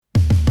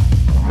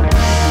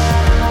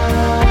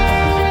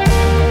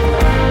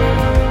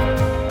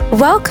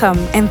Welcome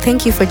and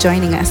thank you for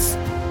joining us.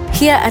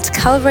 Here at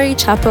Calvary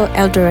Chapel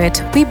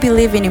Eldoret, we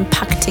believe in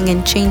impacting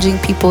and changing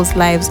people's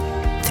lives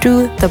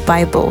through the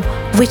Bible,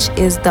 which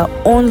is the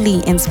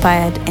only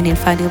inspired and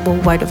infallible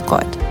Word of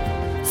God.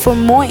 For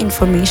more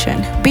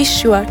information, be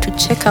sure to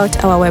check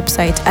out our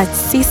website at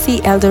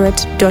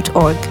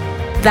cceldoret.org.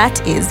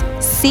 That is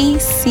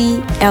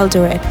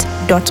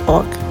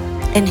cceldoret.org.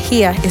 And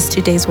here is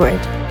today's word.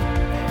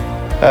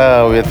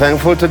 We're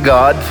thankful to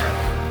God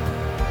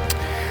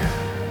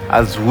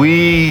as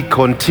we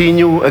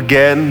continue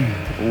again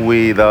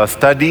with our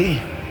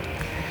study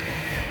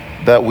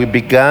that we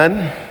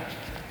began.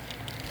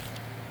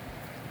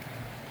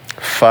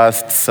 1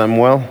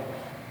 Samuel.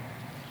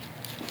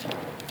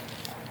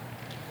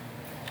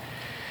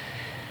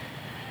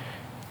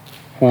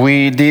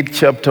 We did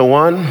chapter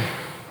 1,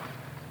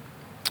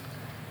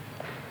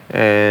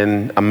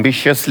 and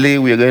ambitiously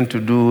we are going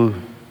to do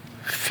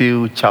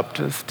few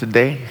chapters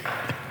today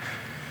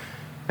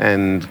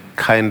and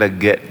kind of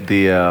get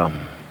the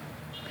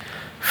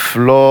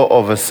flow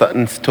of a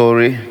certain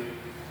story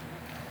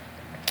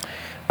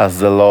as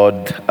the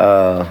Lord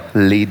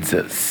leads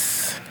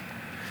us.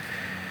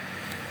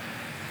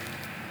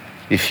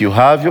 If you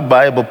have your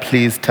Bible,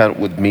 please turn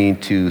with me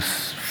to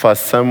 1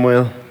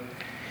 Samuel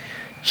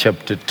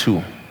chapter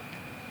 2.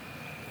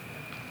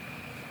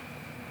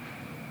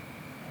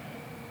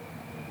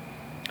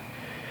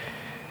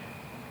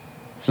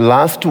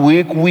 Last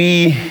week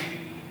we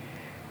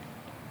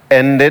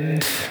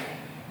ended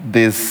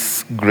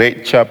this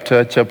great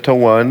chapter, chapter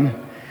 1,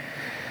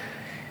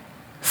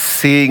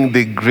 seeing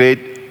the great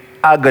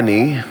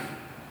agony,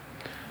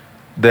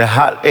 the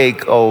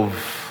heartache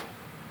of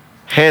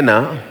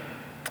Hannah,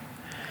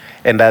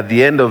 and at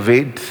the end of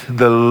it,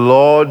 the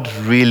Lord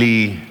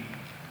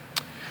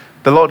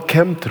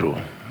came through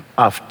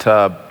after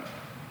a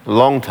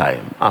long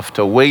time,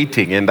 after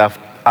waiting and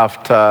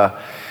after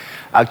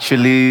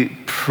actually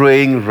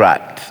praying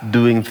right,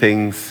 doing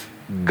things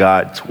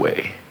God's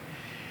way.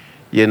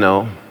 You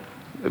know,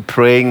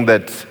 praying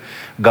that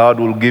God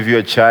will give you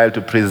a child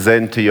to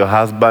present to your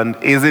husband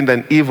isn't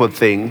an evil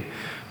thing,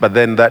 but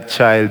then that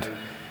child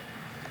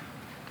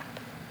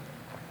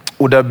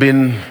would have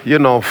been,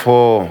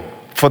 for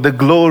the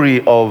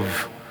glory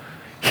of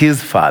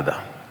his father.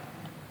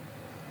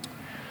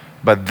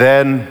 But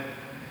then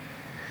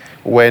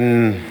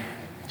when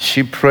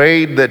she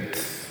prayed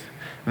that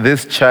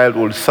this child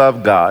will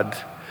serve God,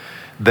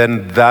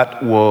 then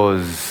that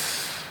was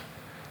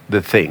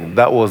the thing.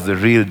 That was the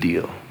real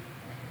deal.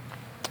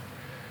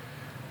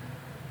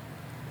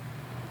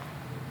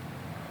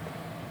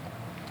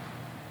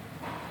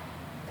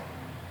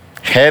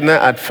 Hannah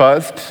at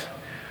first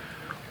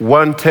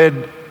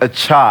wanted a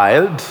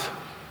child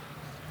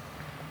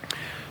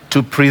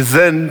to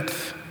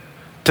present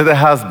to the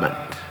husband,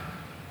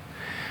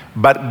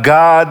 but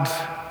God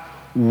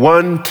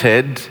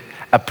wanted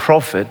a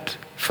prophet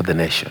for the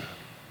nation.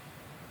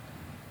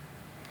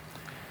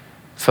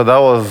 So that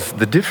was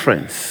the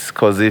difference,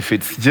 because if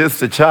it's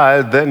just a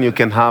child, then you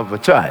can have a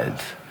child.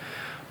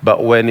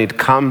 But when it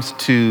comes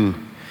to,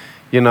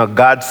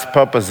 God's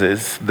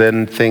purposes,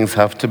 then things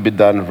have to be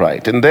done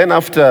right. And then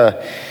after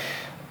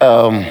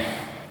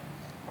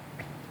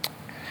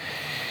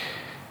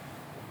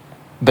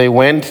they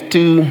went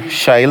to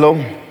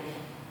Shiloh,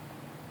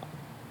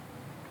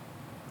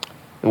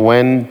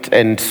 went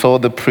and saw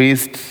the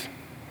priest,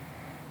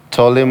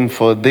 told him,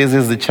 "For this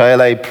is the child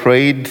I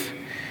prayed,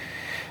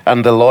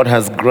 and the Lord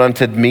has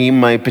granted me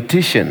my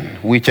petition,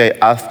 which I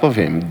asked of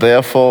him.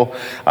 Therefore,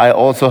 I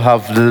also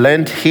have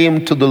lent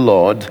him to the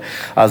Lord.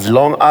 As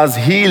long as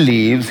he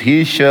lives,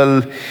 he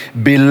shall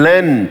be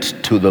lent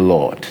to the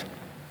Lord."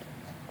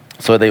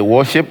 So they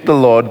worshiped the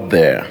Lord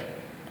there.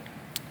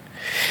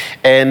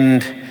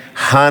 And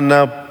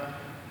Hannah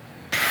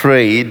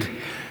prayed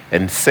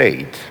and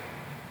said,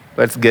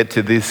 let's get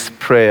to this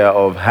prayer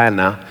of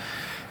Hannah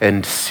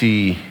and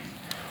see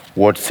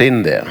what's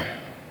in there.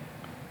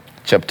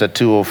 Chapter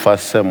 2 of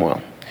 1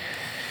 Samuel.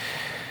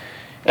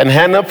 And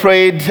Hannah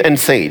prayed and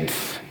said,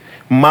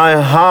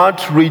 "My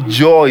heart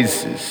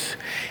rejoices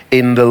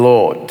in the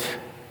Lord.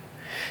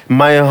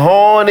 My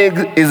horn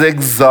is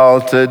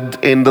exalted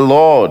in the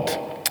Lord.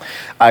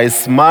 I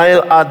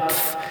smile at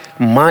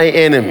my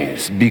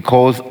enemies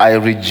because I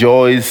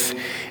rejoice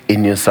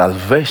in your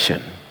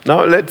salvation."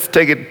 Now let's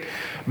take it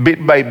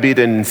bit by bit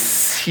and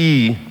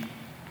see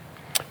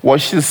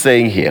what she's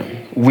saying here.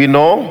 We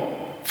know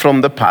from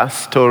the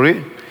past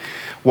story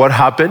what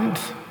happened.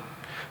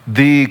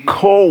 The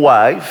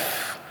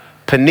co-wife,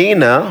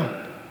 Peninnah,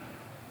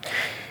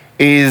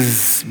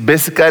 is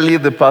basically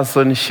the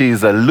person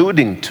she's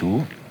alluding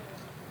to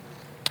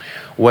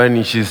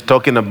when she's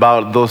talking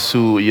about those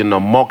who,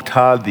 mocked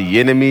her, the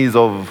enemies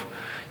of,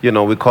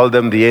 we call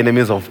them the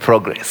enemies of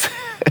progress.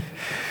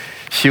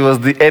 She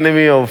was the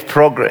enemy of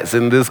progress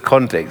in this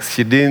context.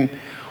 She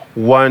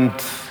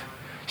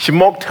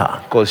mocked her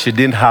because she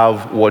didn't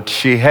have what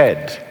she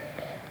had.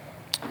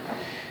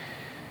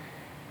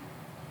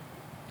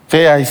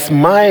 Say, I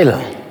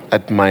smile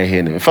at my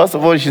enemy. First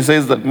of all, she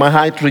says that my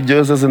heart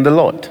rejoices in the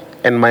Lord.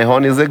 and my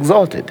horn is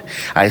exalted.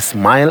 I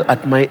smile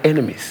at my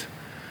enemies.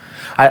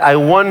 I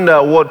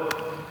wonder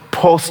what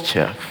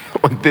posture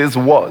this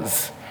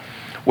was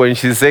when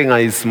she's saying,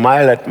 I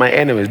smile at my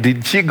enemies.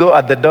 Did she go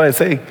at the door and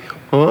say,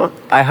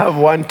 I have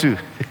one too?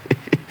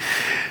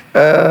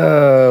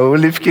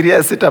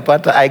 Ulifikiria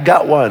sitapata, I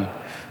got one.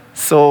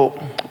 So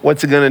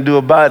what's he going to do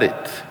about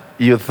it?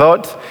 You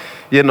thought,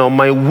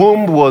 my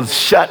womb was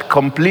shut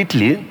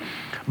completely,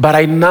 but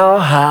I now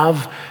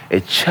have a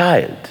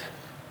child.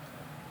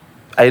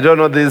 I don't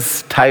know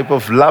this type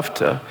of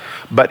laughter,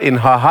 but in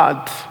her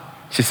heart,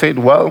 she said,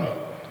 well,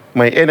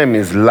 my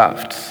enemies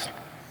laughed.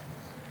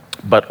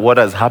 But what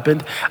has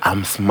happened?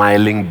 I'm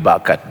smiling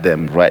back at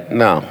them right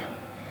now.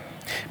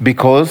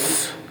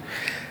 Because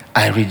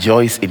I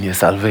rejoice in your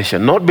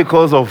salvation. Not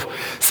because of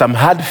some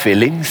hard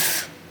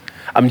feelings.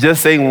 I'm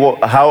just saying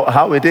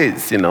how it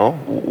is,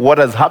 what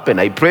has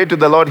happened. I prayed to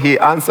the Lord, He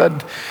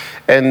answered,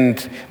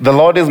 and the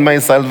Lord is my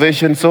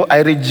salvation, so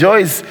I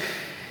rejoice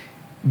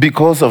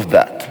because of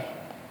that.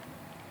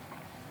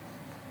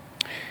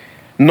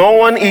 No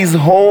one is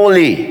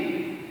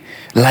holy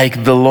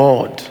like the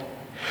Lord,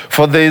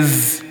 for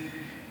there's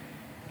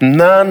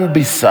none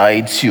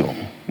besides you,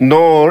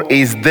 nor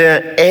is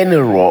there any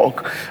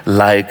rock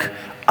like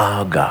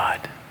our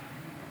God.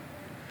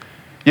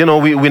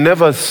 We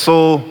never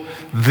saw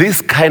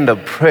this kind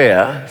of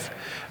prayers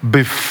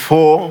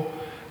before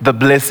the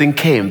blessing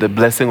came, the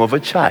blessing of a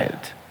child.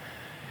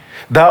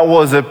 That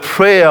was a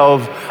prayer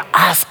of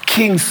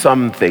asking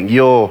something.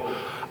 You're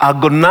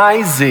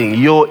agonizing,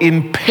 you're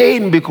in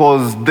pain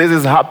because this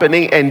is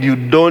happening and you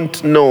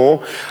don't know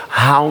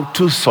how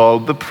to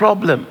solve the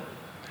problem.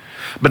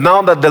 But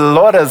now that the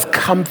Lord has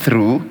come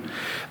through,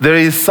 there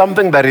is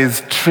something that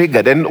is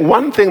triggered. And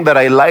one thing that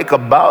I like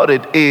about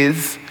it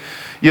is,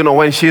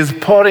 when she's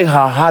pouring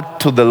her heart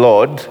to the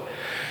Lord,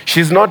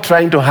 she's not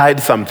trying to hide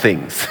some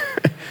things.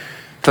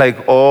 It's like,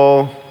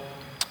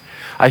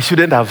 I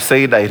shouldn't have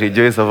said I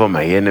rejoice over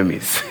my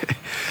enemies.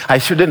 I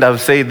shouldn't have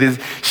said this.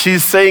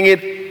 She's saying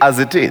it as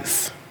it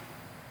is.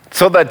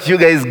 So that you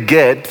guys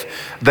get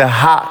the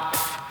heart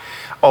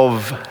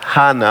of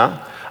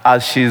Hannah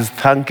as she's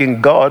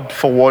thanking God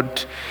for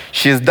what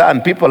she's done.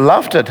 People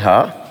laughed at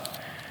her,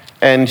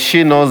 and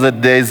she knows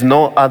that there is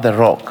no other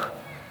rock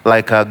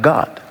like her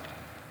God.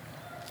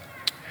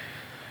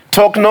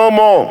 Talk no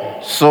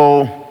more,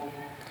 so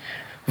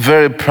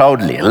very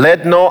proudly.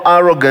 Let no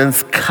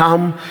arrogance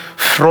come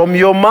from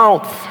your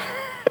mouth.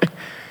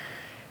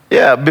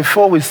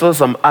 Before we saw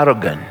some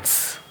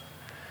arrogance.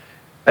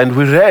 And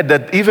we read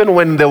that even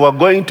when they were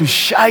going to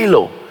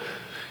Shiloh,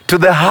 to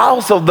the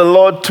house of the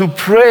Lord to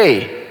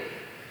pray,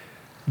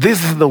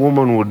 this is the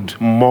woman would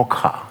mock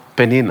her.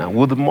 Penina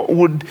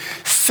would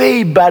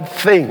say bad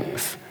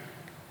things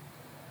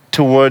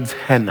towards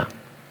Hannah.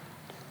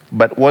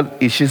 But what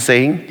is she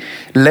saying?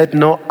 Let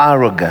no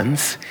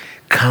arrogance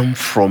come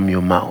from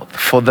your mouth.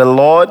 For the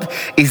Lord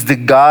is the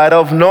God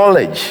of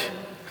knowledge.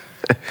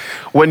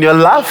 When you're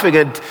laughing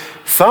at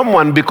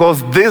someone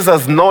because this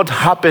has not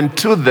happened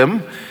to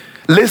them,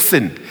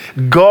 listen,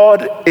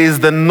 God is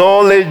the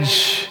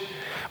knowledge.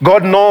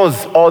 God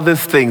knows all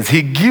these things.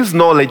 He gives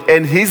knowledge,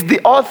 and He's the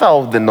author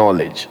of the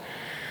knowledge.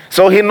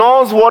 So He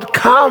knows what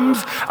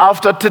comes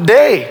after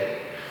today.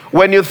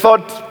 When you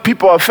thought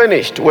people are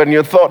finished, when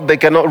you thought they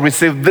cannot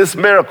receive this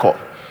miracle.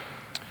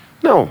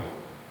 No.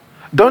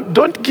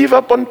 Don't give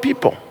up on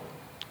people.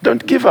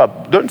 Don't give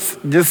up. Don't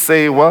just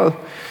say, well,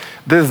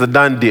 this is a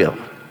done deal.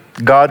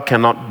 God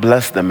cannot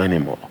bless them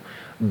anymore.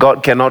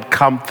 God cannot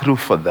come through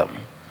for them.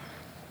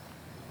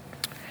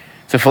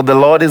 So for the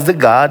Lord is the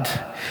God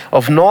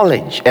of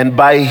knowledge, and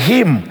by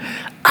Him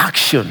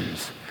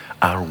actions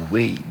are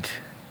weighed.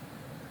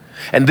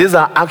 And these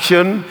are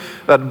actions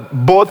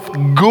that both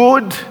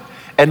good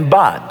and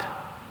bad,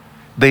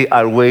 they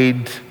are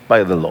weighed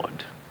by the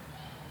Lord.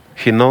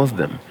 He knows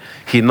them.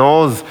 He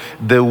knows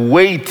the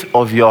weight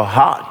of your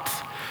heart.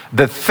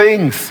 The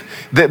things,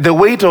 the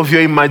weight of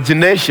your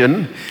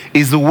imagination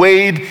is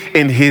weighed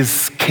in His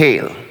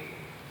scale.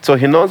 So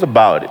He knows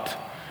about it.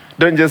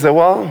 Don't just say,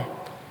 well,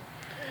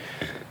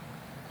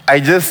 I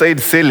just said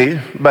silly,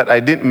 but I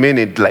didn't mean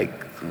it like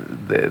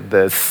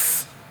the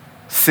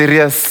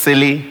serious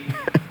silly.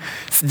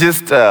 It's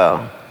just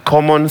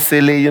common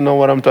silly, you know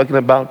what I'm talking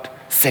about?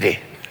 Silly.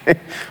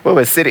 Well,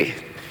 we're silly.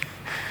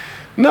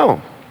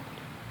 No.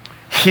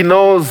 He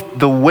knows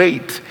the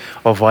weight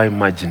of our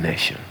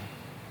imagination,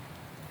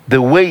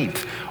 the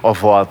weight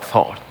of our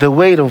thought, the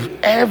weight of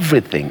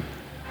everything.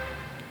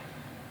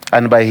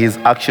 And by His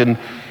action,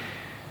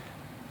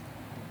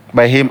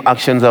 by Him,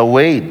 actions are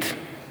weighed.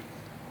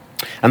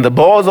 And the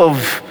bows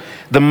of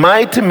the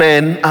mighty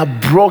men are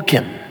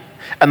broken,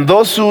 and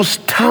those who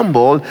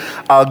stumble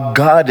are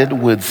guarded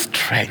with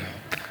strength.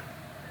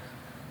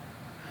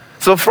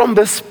 So from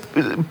this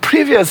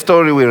previous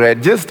story we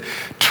read, just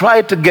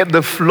try to get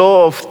the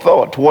flow of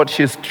thought, what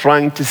she's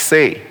trying to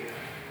say.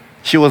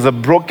 She was a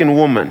broken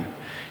woman.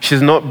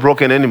 She's not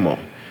broken anymore.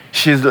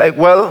 She's like,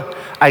 well,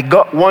 I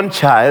got one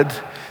child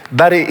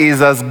that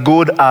is as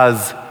good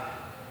as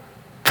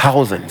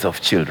thousands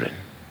of children.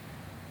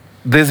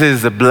 This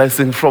is a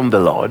blessing from the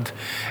Lord.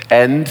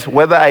 And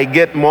whether I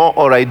get more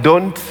or I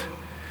don't,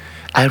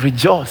 I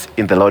rejoice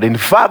in the Lord. In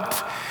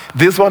fact,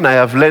 this one I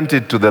have lent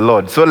it to the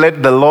Lord. So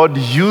let the Lord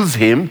use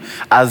him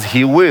as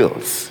he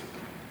wills.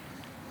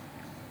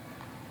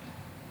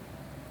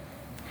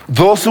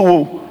 Those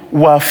who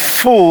were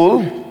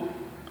full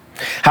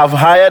have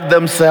hired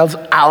themselves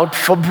out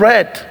for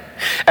bread,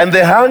 and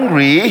the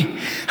hungry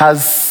have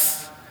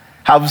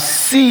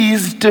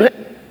ceased to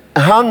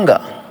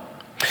hunger.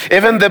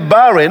 Even the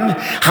barren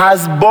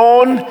has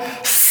borne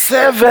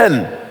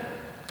 7.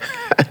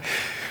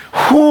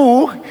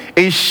 Who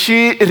is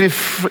she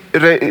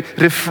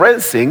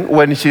referencing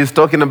when she's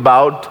talking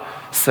about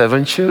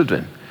 7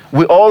 children?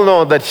 We all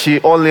know that she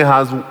only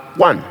has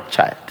one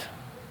child.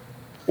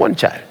 One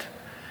child.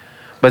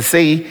 But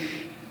say,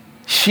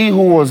 she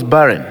who was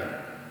barren,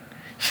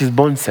 she's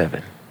born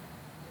 7.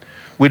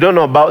 We don't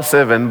know about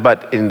 7,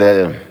 but in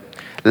the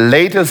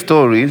later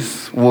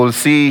stories, we'll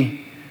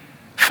see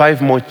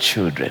 5 more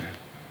children.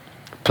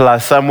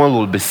 Plus Samuel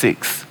will be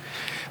 6.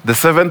 The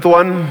 7th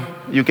one,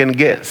 you can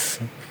guess.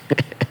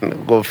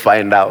 Go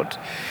find out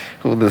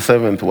who the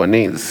 7th one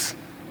is.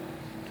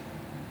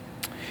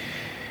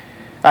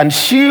 And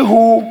she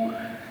who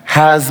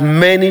has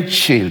many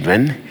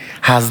children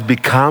has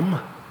become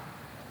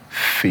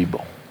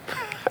feeble.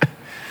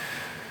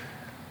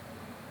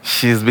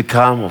 She's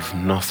become of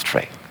no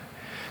strength.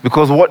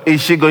 Because what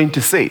is she going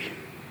to say?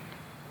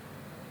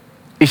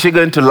 Is she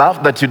going to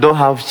laugh that you don't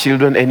have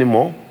children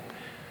anymore?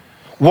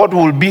 What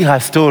will be her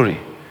story?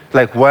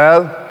 Like,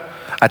 well,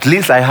 at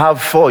least I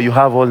have 4, you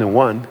have only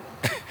 1.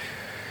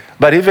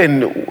 But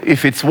even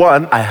if it's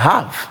 1, I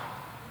have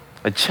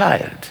a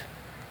child.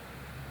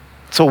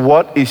 So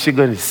what is she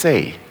going to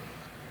say?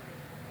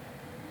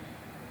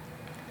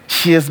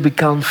 She has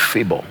become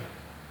feeble.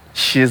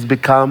 She has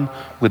become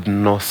with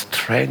no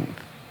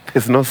strength.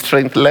 There's no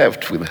strength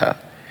left with her.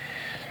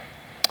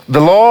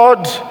 The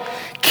Lord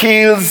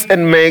kills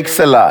and makes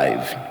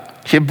alive.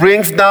 He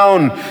brings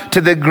down to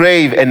the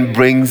grave and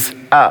brings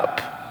up.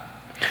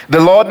 The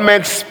Lord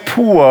makes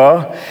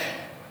poor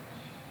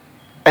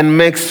and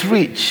makes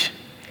rich.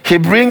 He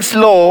brings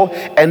low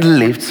and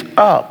lifts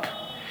up.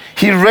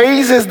 He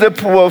raises the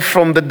poor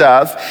from the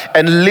dust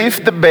and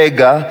lifts the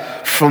beggar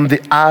from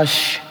the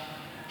ash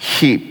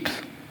heap,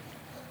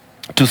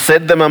 to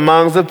set them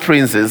among the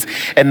princes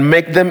and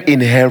make them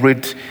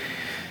inherit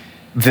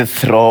the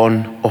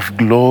throne of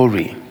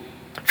glory.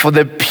 For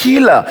the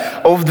pillar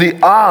of the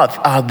earth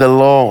are the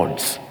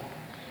Lord's,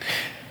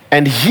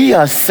 and he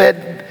has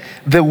set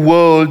the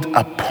world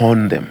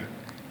upon them.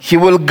 He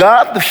will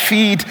guard the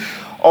feet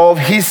of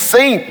his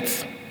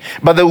saints,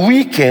 but the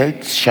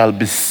wicked shall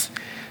be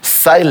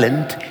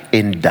silent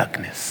in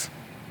darkness.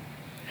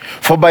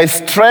 For by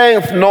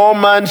strength no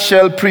man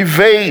shall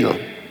prevail.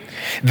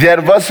 The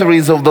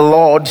adversaries of the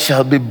Lord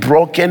shall be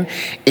broken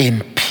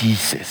in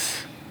pieces.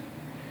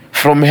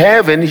 From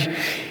heaven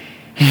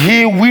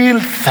he will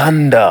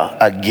thunder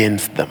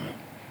against them.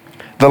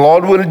 The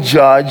Lord will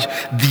judge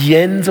the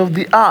ends of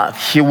the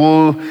earth. He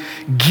will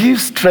give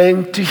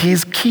strength to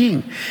his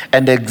king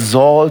and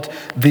exalt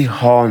the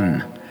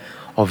horn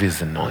of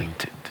his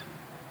anointed.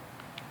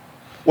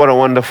 What a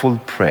wonderful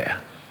prayer.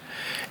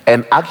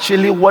 And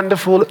actually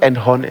wonderful and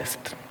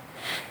honest.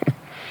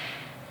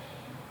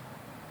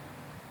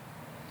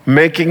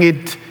 Making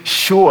it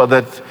sure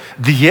that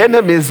the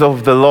enemies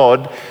of the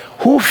Lord,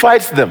 who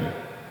fights them?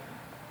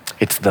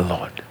 It's the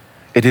Lord.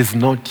 It is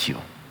not you.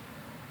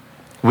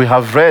 We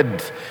have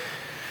read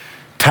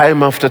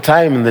time after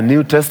time in the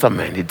New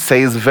Testament, it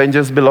says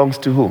vengeance belongs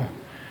to who?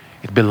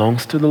 It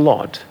belongs to the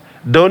Lord.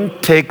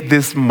 Don't take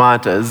these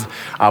matters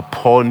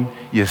upon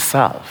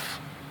yourself.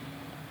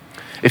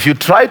 If you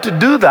try to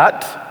do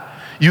that,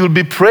 you'll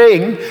be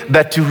praying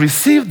that you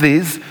receive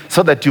this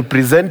so that you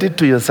present it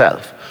to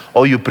yourself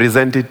or you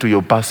present it to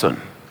your person.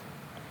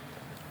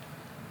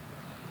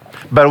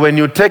 But when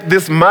you take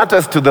these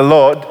matters to the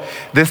Lord,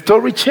 the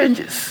story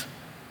changes.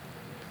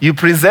 You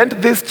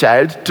present this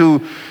child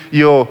to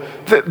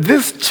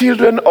these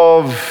children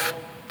of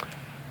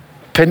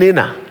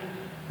Peninnah.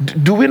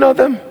 Do we know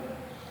them?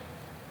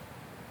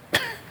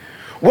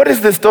 What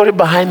is the story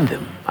behind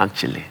them,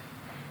 actually?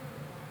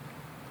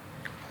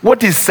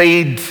 What is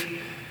said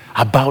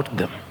about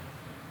them?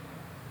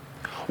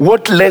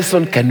 What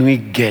lesson can we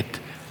get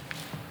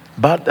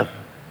about them?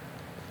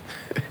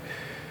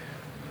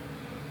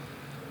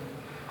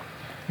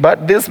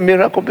 But this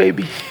miracle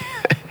baby,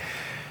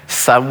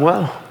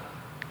 Samuel,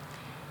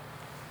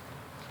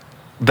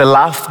 the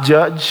last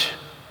judge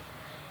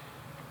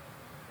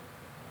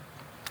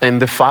and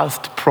the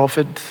first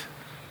prophet,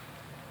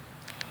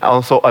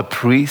 also a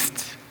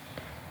priest.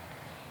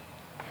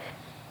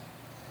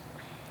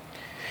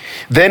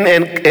 Then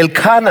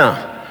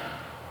Elkanah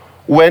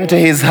went to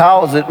his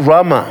house at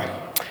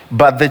Ramah,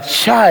 but the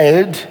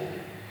child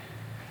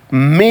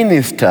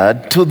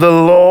ministered to the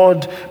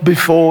Lord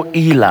before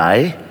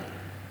Eli,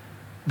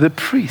 the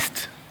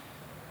priest.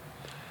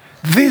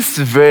 This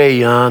very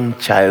young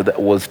child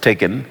that was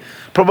taken,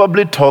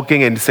 probably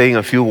talking and saying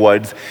a few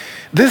words,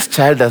 this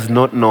child does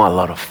not know a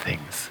lot of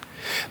things.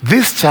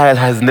 This child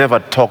has never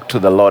talked to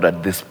the Lord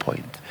at this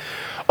point.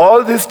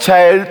 All this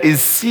child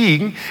is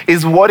seeing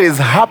is what is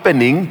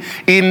happening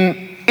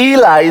in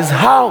Eli's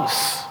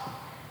house.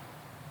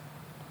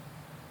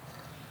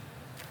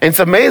 It's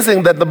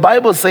amazing that the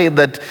Bible says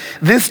that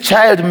this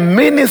child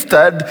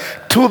ministered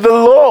to the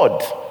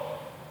Lord.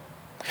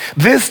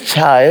 This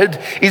child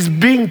is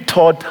being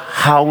taught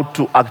how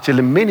to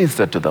actually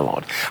minister to the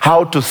Lord,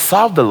 how to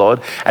serve the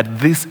Lord at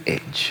this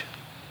age.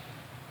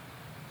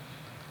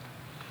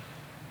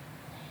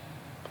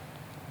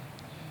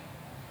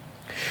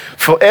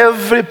 For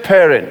every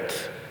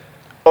parent,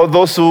 or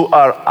those who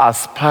are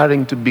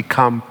aspiring to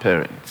become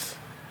parents,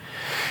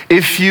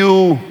 if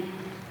you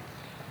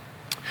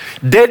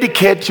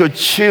dedicate your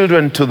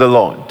children to the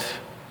Lord,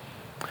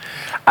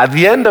 at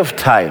the end of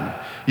time,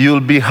 you'll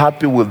be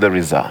happy with the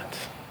result.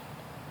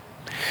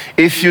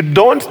 If you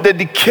don't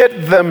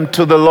dedicate them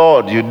to the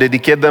Lord, you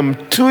dedicate them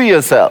to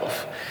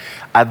yourself,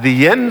 at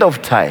the end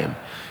of time,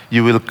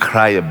 you will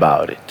cry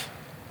about it.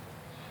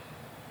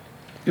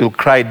 You'll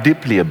cry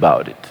deeply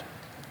about it.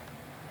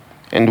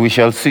 And we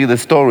shall see the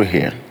story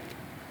here.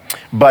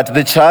 But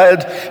the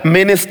child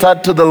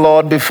ministered to the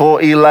Lord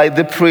before Eli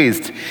the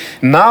priest.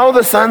 Now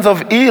the sons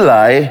of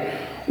Eli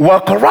were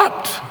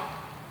corrupt.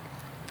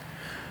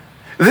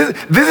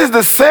 This is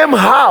the same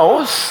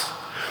house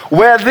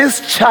where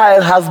this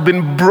child has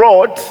been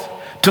brought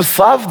to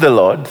serve the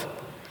Lord.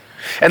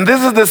 And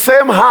this is the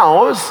same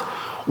house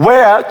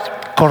where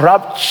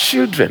corrupt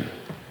children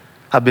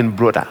have been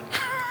brought up.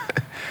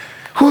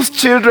 Whose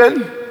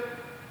children?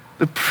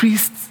 The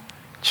priest's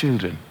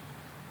children.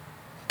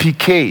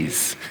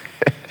 PKs.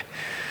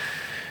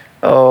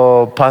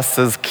 Oh,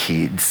 pastors'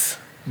 kids,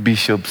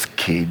 bishops'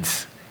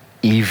 kids,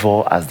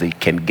 evil as they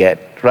can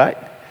get, right?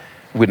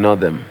 We know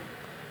them.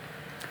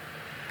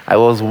 I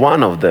was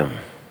one of them,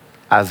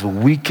 as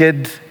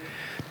wicked,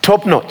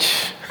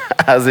 top-notch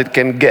as it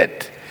can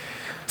get.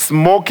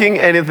 Smoking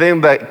anything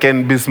that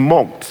can be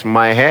smoked.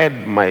 My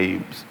head, my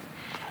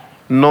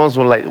nose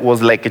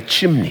was like a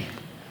chimney.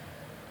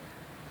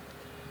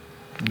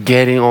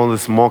 Getting all the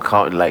smoke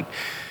out, like,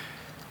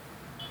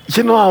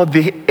 you know how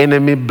the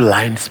enemy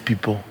blinds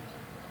people?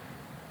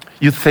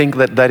 You think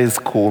that that is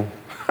cool.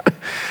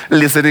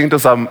 Listening to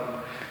some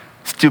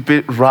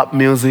stupid rap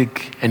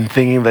music and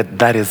thinking that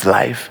that is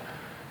life.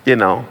 You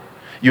know,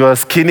 you're a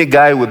skinny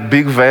guy with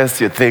big vest,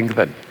 you think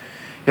that,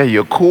 yeah,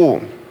 you're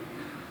cool.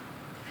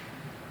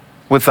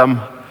 With some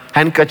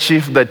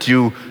handkerchief that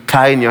you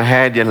tie in your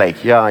head, you're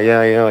like,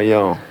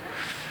 yeah.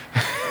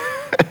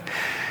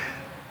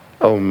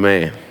 Oh,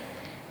 man.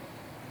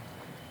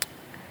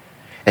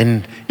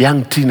 And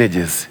young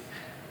teenagers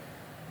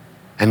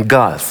and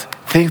girls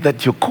think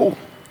that you're cool.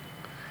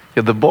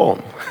 You're the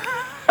bomb.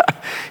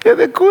 You're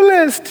the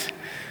coolest.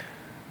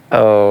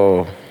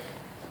 Oh.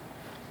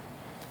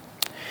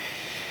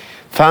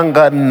 Thank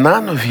God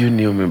none of you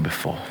knew me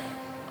before.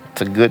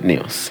 It's a good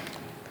news.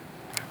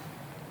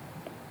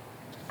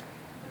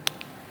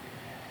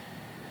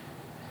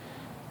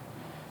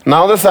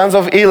 Now the sons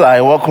of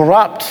Eli were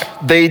corrupt.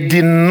 They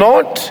did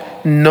not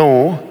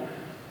know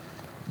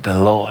the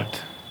Lord.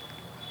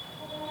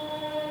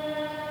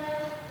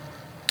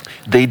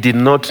 They did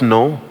not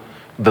know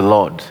the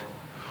Lord.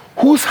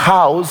 Whose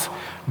house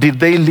did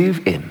they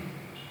live in?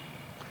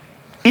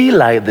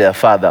 Eli, their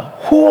father,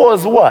 who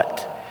was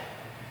what?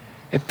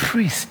 A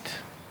priest.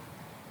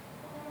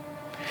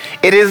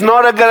 It is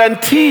not a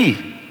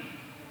guarantee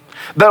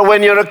that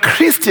when you're a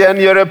Christian,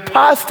 you're a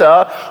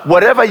pastor,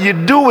 whatever you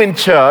do in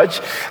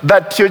church,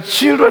 that your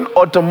children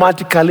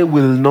automatically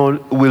will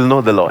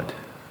know the Lord.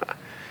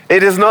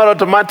 It is not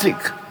automatic.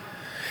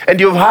 And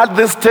you've heard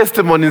these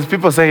testimonies.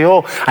 People say,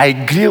 oh, I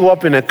grew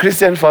up in a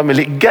Christian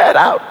family. Get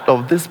out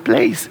of this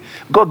place.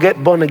 Go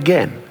get born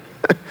again.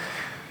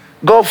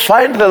 Go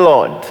find the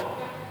Lord.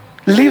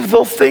 Leave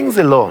those things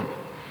alone.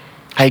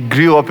 I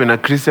grew up in a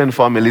Christian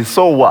family.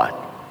 So what?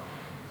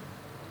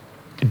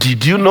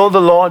 Did you know the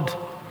Lord?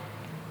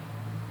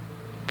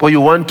 Or you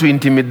want to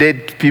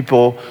intimidate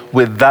people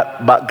with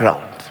that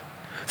background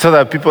so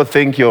that people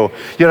think you're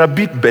a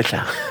bit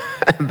better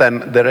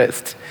than the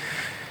rest.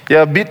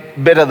 You're a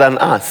bit better than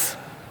us.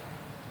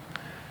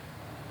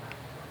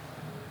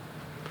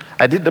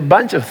 I did a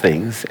bunch of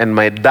things, and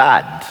my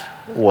dad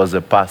was a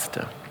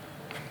pastor.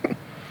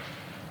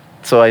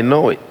 So I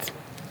know it.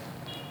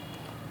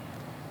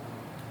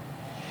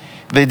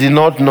 They did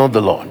not know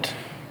the Lord.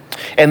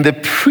 And the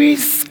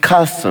priest's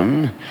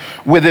custom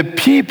with the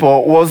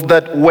people was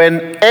that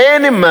when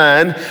any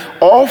man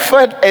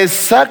offered a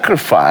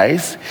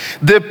sacrifice,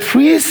 the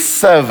priest's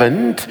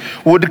servant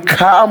would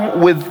come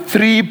with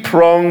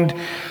three-pronged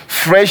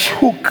flesh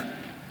hook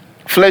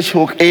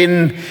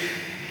in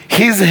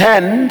his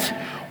hand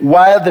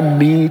while the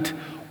meat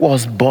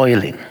was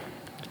boiling.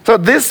 So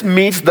these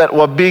meats that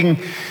were being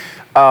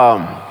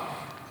offered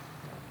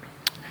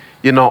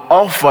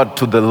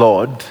to the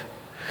Lord,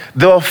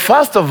 they were,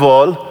 first of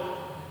all,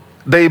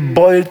 they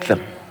boiled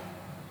them.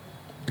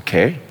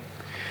 Okay?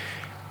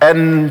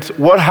 And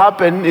what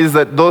happened is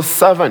that those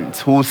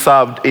servants who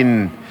served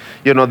in,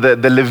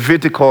 the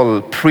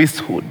Levitical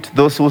priesthood,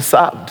 those who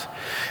served,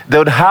 they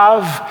would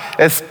have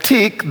a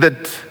stick that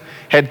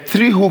had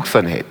 3 hooks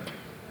on it.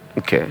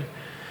 Okay.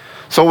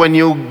 So when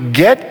you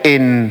get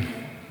in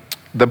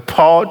the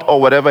pot or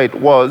whatever it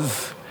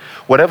was,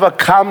 whatever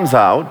comes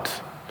out,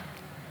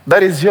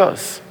 that is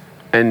yours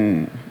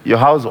and your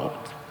household.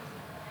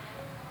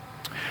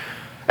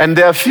 And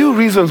there are a few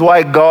reasons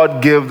why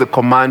God gave the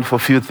command for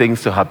few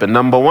things to happen.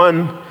 Number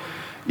one,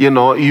 you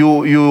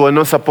are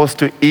not supposed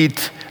to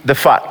eat the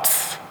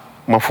fats,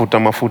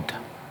 mafuta.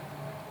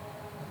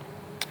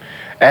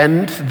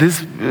 And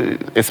this,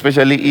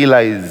 especially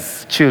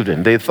Eli's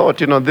children, they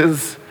thought,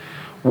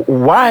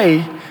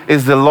 why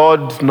is the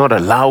Lord not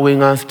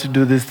allowing us to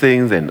do these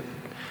things? And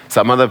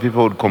some other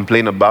people would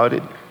complain about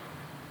it.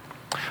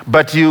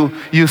 But you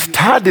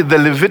study the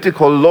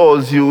Levitical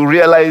laws, you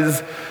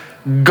realize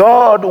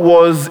God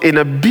was in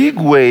a big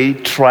way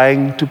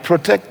trying to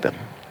protect them.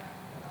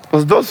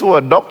 Because those who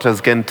are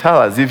doctors can tell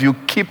us, if you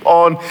keep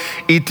on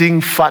eating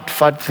fat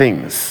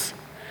things,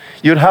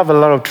 you'd have a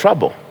lot of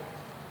trouble,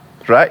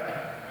 right?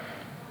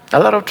 A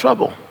lot of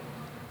trouble.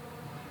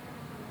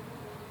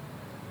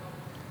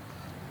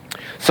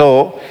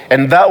 So,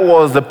 and that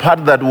was the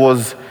part that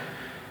was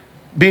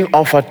being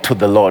offered to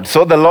the Lord.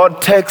 So the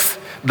Lord takes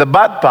the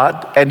bad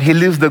part and he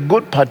leaves the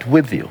good part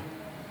with you.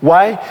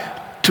 Why?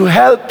 To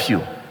help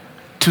you,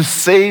 to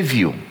save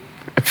you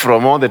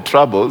from all the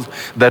troubles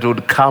that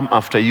would come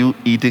after you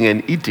eating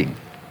and eating.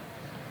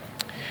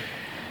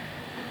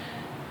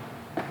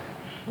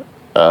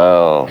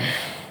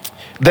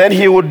 Then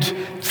he would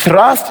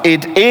thrust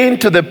it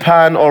into the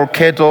pan or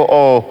kettle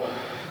or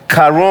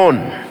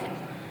caron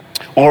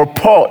or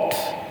pot.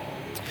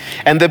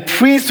 And the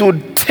priest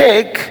would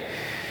take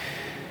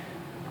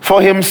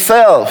for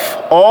himself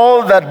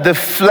all that the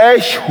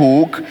flesh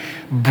hook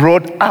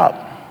brought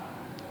up.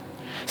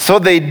 So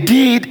they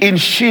did in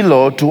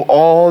Shiloh to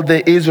all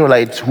the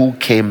Israelites who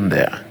came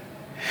there.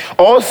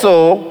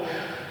 Also,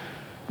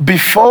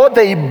 before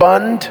they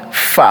burned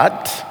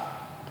fat,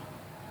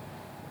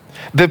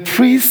 the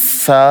priest's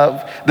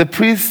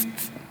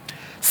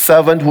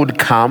servant would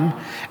come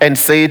and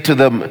say to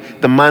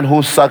the man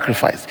who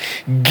sacrificed,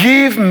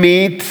 "Give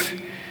meat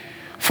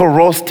for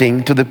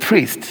roasting to the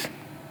priest,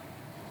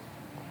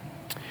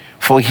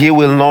 for he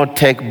will not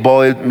take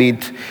boiled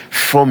meat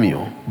from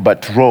you,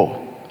 but raw."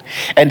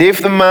 And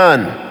if the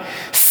man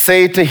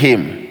say to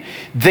him,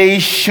 "They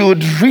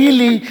should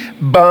really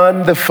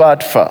burn the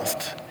fat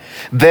first,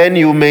 then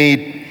you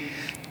may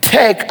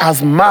take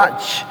as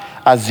much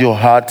as your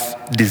heart's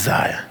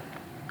desire,"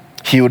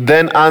 he would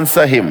then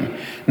answer him,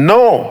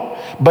 "No,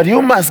 but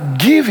you must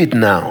give it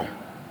now.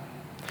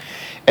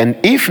 And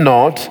if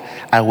not,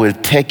 I will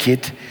take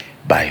it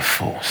by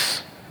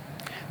force."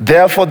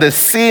 Therefore, the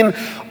sin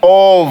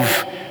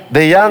of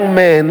the young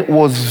man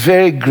was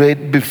very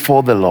great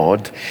before the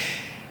Lord,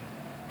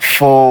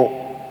 for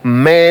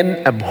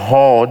men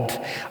abhorred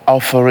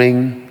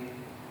offering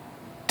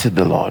to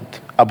the Lord,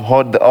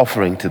 abhorred the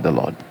offering to the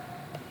Lord,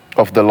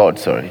 of the Lord,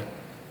 sorry.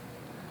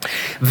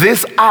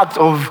 This act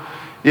of,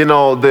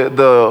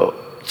 the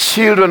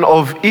children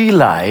of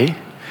Eli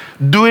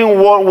doing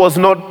what was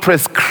not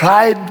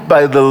prescribed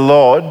by the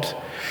Lord,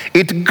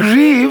 it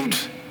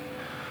grieved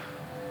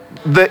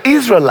the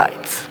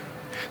Israelites.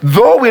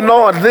 Though we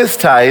know at this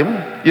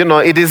time,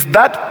 it is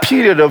that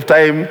period of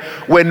time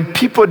when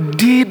people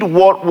did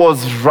what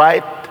was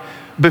right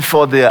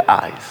before their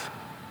eyes.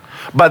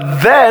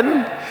 But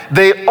then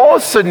they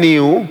also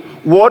knew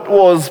what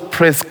was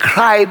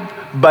prescribed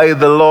by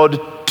the Lord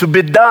to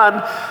be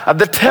done at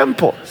the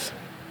temples.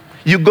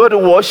 You go to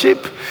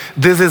worship,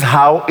 this is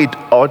how it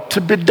ought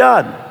to be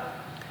done.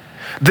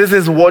 This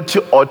is what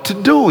you ought to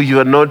do. You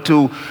are not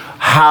to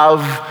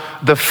have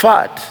the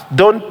fat.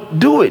 Don't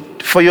do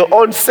it for your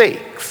own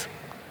sakes.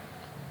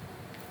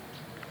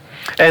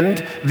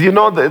 And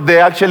they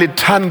actually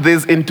turned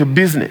this into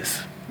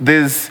business.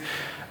 These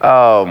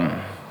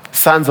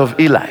sons of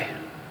Eli,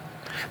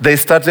 they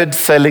started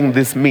selling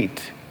this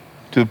meat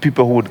to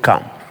people who would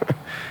come,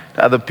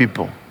 to other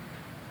people.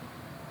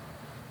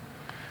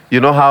 You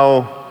know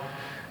how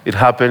it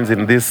happens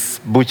in these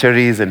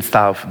butcheries and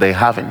stuff? They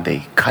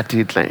cut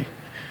it like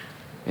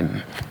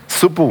in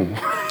supu.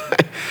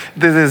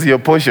 This is your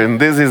portion,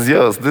 this is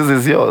yours, this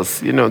is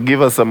yours.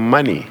 Give us some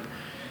money.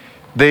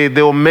 They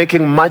were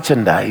making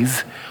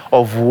merchandise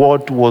of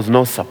what was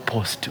not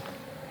supposed to.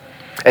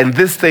 And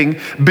this thing,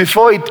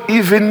 before it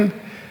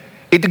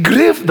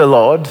grieved the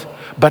Lord,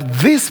 but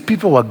these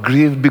people were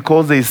grieved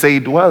because they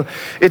said, well,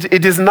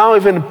 it is now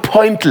even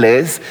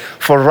pointless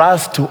for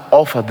us to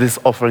offer these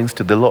offerings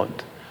to the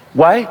Lord.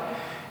 Why?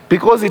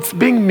 Because it's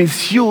being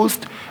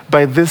misused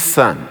by these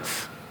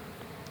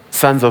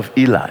sons of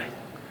Eli.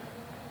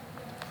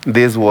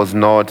 This was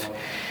not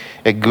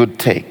a good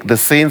take. The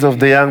sins of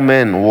the young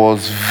men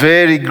was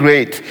very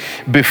great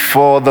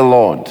before the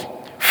Lord,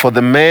 for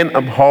the men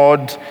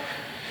abhorred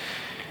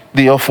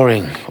the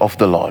offering of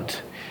the Lord.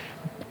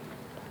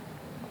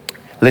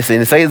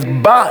 Listen, it says,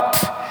 but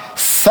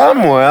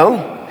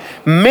Samuel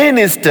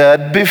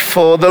ministered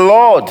before the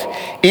Lord,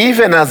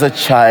 even as a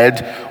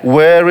child,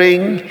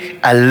 wearing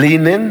a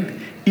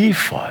linen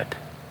ephod.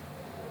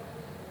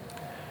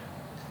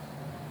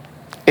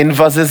 In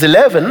verses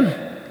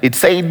 11, it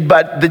said,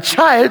 but the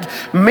child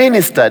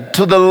ministered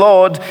to the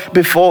Lord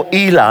before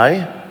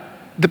Eli,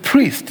 the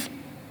priest.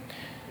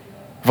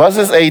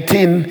 Verses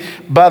 18,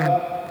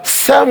 but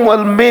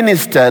Samuel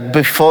ministered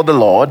before the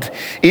Lord,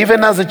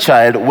 even as a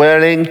child,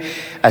 wearing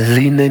a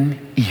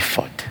linen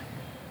ephod.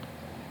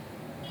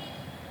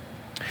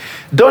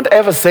 Don't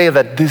ever say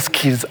that these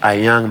kids are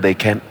young, they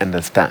can't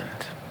understand.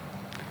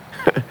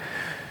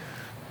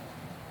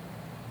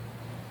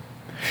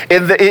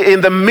 In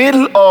the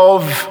middle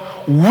of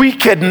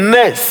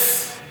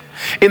wickedness,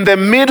 in the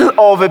middle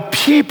of a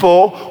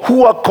people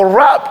who are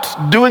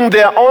corrupt, doing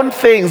their own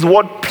things,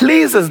 what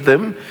pleases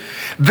them,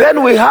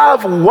 then we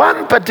have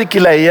one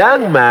particular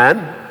young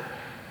man,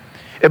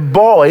 a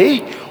boy,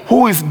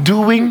 who is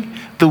doing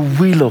the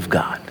will of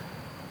God.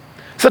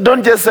 So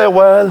don't just say,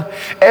 well,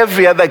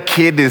 every other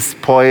kid is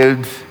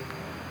spoiled.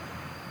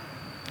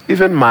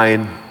 Even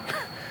mine.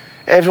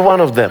 Every one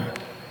of them.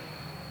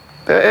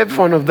 Every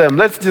one of them.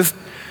 Let's just,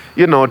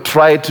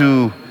 try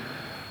to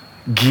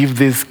give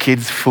these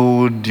kids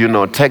food,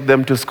 take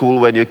them to school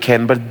when you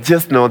can, but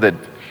just know that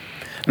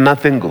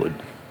nothing good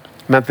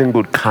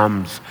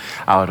comes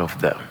out of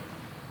them.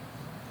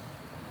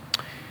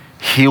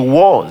 He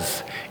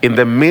was in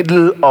the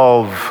middle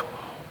of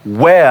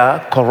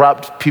where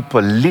corrupt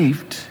people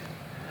lived,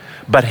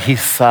 but he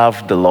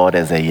served the Lord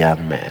as a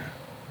young man.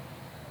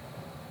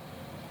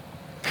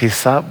 He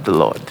served the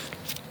Lord.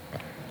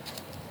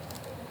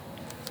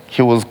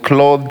 He was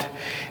clothed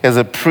as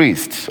a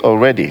priest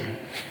already,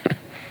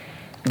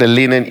 the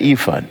linen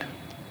ephod.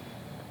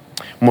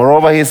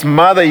 Moreover, his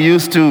mother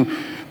used to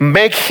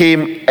make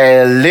him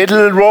a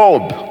little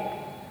robe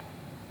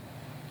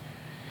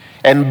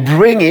and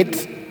bring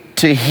it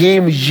to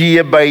him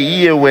year by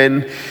year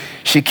when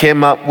she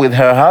came up with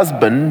her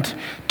husband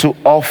to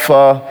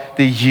offer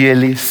the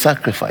yearly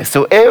sacrifice.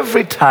 So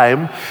every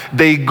time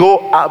they go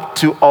up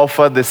to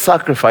offer the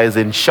sacrifice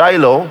in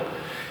Shiloh,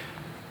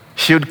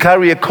 she would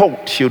carry a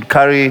coat, she would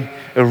carry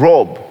a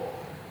robe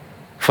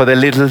for the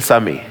little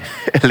Sammy,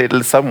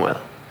 little Samuel,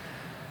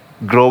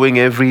 growing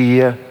every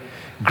year,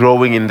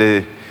 growing in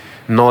the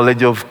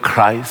knowledge of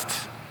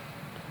Christ.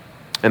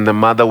 And the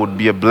mother would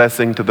be a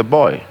blessing to the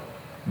boy.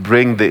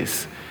 Bring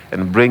this,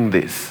 and bring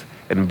this,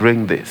 and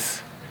bring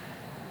this.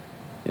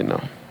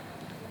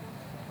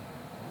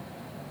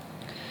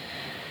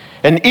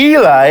 And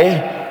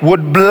Eli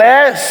would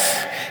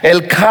bless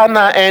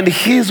Elkanah and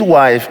his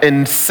wife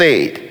and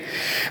said,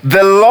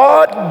 the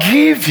Lord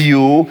give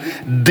you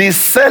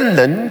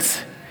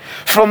descendants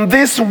from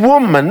this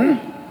woman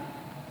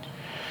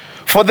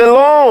for the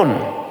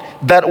loan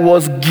that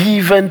was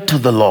given to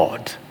the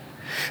Lord.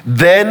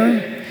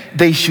 Then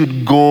they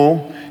should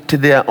go to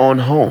their own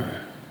home.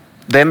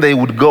 Then they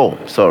would go,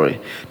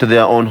 to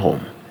their own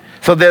home.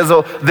 So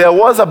there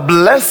was a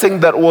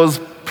blessing that was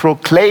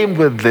proclaimed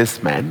with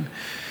this man.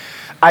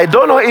 I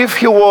don't know if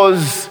he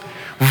was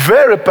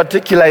very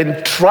particular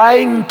in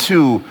trying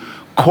to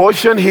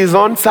caution his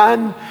own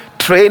son,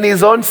 train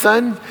his own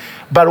son,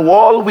 but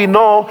all we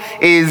know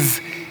is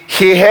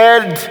he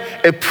had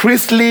a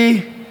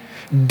priestly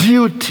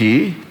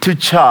duty to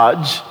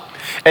charge,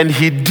 and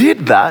he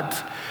did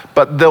that,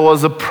 but there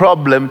was a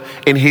problem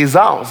in his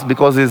house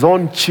because his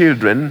own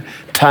children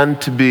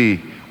turned to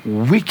be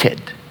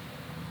wicked.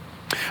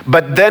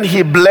 But then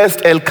he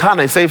blessed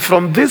Elkanah. He said,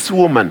 from this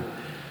woman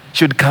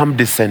should come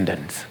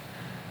descendants.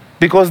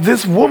 Because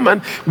this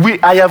woman,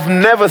 I have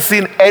never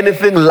seen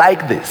anything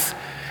like this.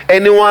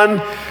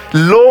 Anyone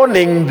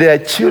loaning their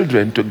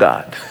children to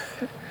God.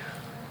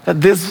 That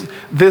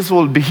this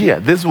will be here.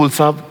 This will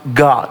serve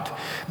God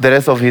the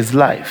rest of his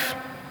life.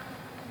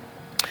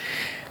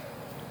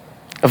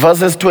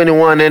 Verses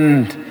 21,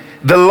 and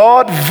the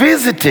Lord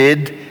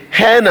visited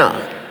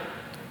Hannah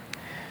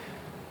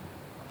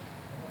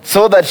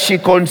so that she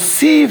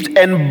conceived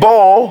and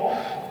bore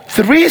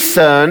 3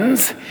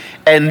 sons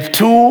and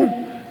 2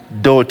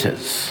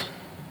 daughters.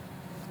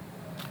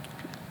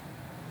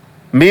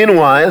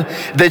 Meanwhile,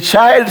 the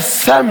child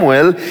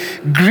Samuel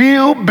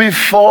grew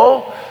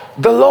before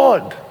the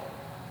Lord.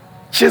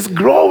 She's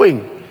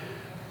growing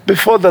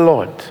before the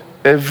Lord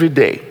every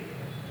day.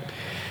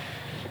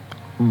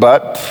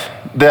 But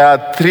there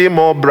are 3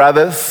 more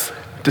brothers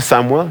to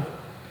Samuel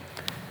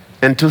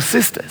and 2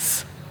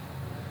 sisters.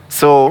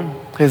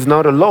 So he's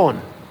not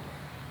alone.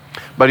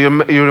 But you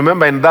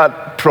remember in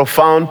that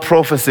profound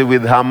prophecy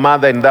with her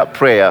mother in that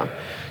prayer,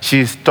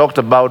 she's talked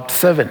about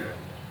 7.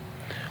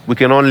 We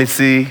can only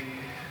see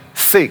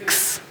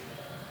 6.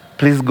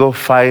 Please go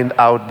find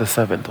out the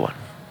 7th one.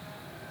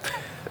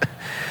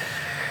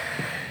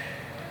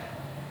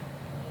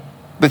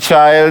 The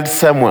child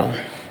Samuel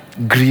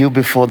grew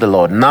before the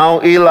Lord.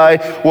 Now Eli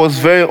was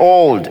very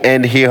old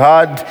and he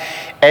had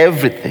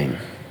everything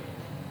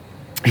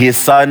his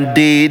son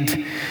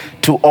did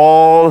to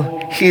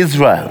all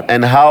Israel,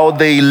 and how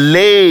they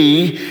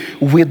lay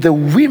with the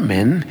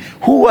women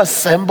who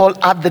assembled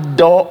at the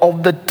door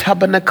of the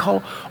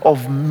tabernacle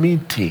of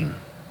meeting.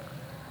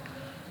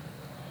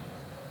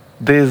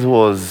 This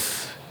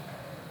was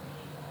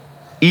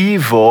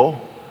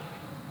evil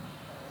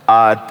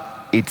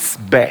at its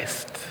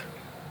best.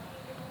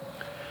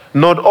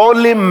 Not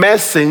only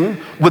messing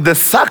with the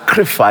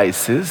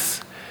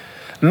sacrifices,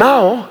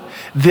 now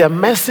they are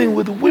messing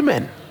with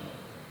women.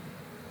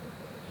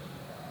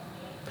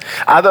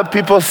 Other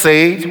people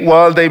say,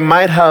 well, they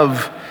might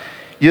have,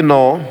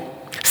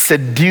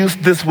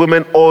 seduced these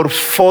women or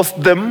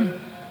forced themselves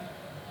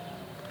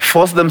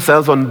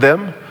on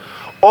them,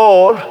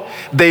 or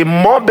they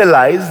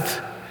mobilized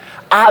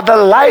other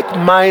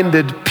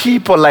like-minded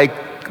people like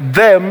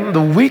them,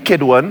 the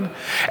wicked one,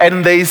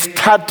 and they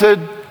started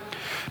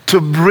to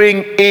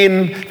bring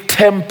in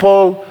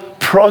temple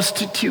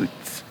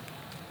prostitutes.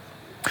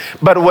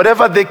 But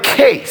whatever the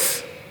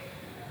case,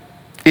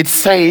 it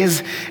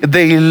says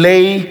they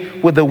lay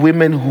with the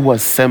women who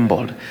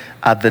assembled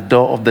at the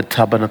door of the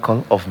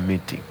tabernacle of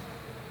meeting.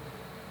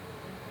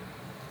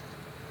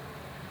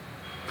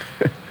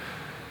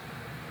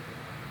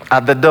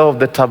 At the door of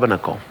the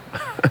tabernacle.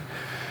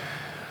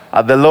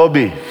 At the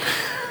lobby.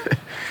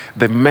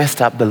 They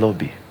messed up the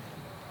lobby.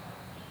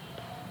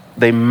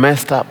 They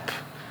messed up.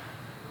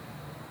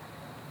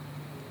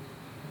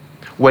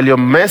 Well, you're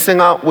messing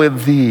up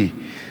with the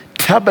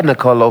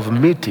tabernacle of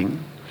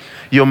meeting.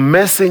 You're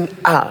messing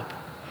up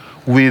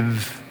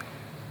with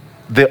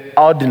the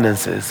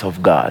ordinances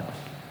of God.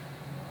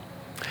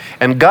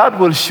 And God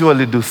will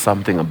surely do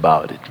something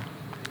about it.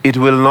 It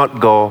will not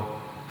go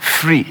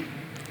free.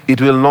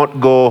 It will not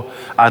go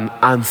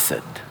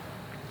unanswered.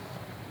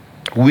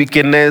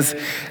 Wickedness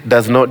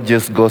does not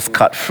just go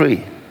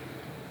scot-free.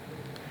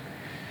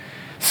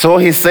 So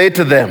he said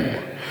to them,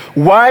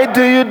 "Why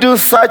do you do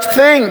such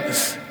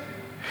things?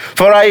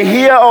 For I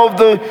hear of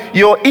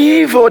your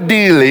evil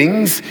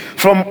dealings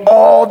from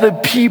all the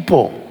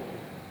people.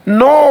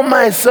 No,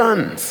 my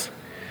sons,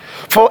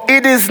 for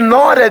it is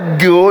not a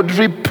good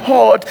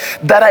report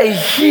that I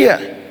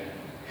hear.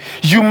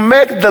 You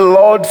make the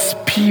Lord's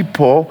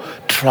people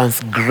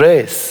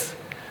transgress."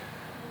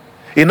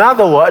 In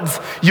other words,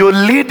 you're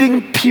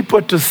leading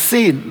people to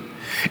sin.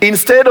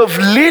 Instead of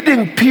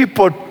leading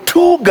people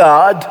to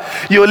God,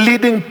 you're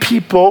leading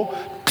people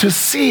to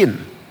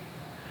sin.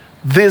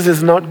 This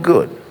is not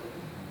good.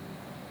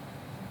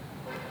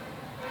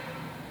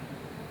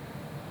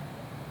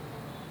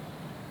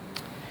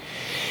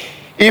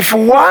 If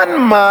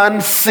one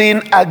man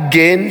sin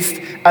against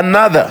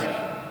another,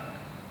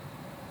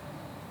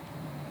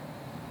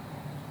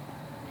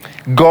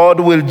 God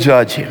will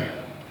judge him.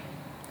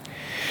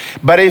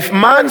 But if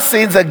man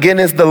sins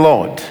against the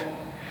Lord,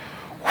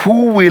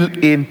 who will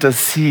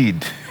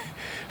intercede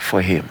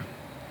for him?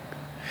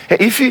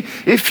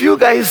 If you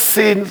guys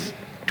sin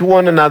to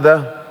one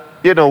another,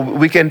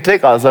 we can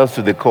take ourselves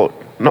to the court.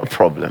 No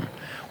problem.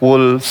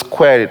 We'll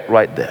square it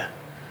right there.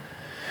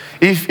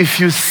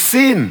 If you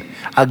sin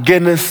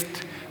against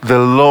the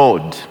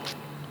Lord,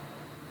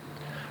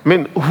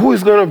 who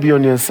is going to be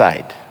on your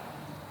side?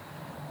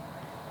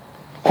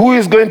 Who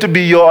is going to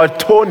be your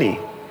attorney?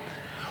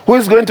 Who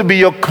is going to be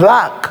your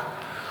clerk?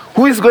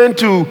 Who is going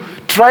to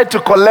try to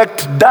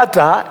collect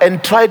data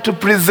and try to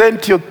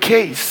present your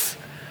case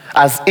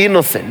as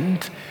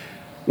innocent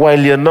while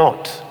you're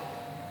not?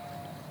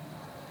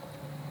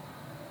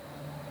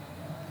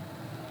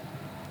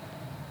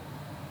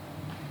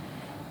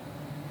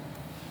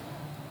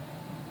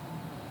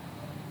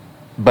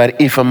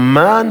 But if a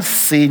man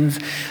sins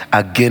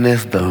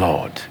against the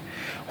Lord,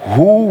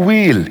 who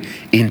will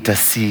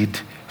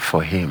intercede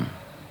for him?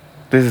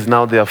 This is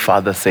now their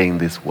father saying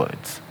these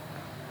words.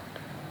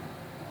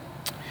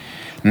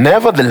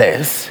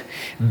 Nevertheless,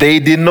 they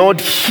did not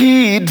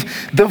heed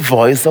the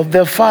voice of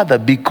their father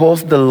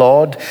because the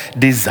Lord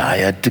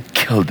desired to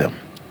kill them.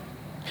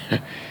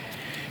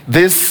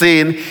 This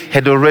sin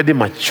had already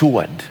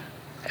matured,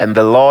 and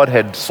the Lord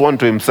had sworn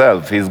to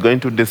himself he's going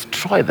to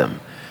destroy them,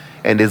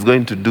 and he's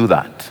going to do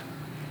that.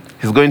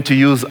 He's going to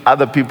use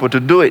other people to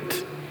do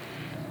it.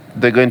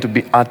 They're going to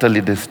be utterly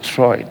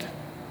destroyed.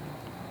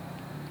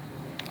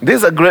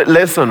 This is a great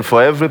lesson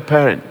for every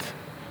parent.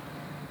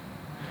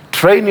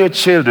 Train your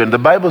children. The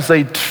Bible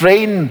says,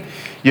 train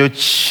your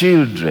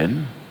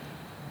children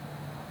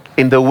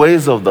in the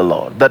ways of the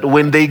Lord, that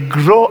when they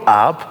grow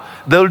up,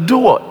 they'll do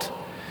what?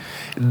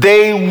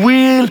 They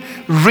will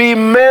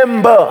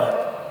remember.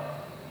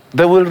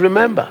 They will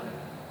remember.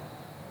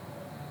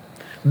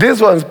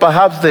 These ones,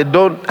 perhaps they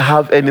don't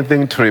have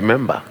anything to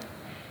remember.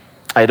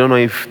 I don't know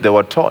if they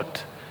were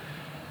taught.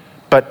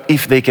 But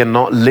if they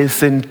cannot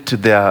listen to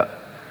their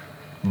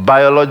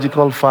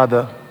biological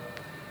father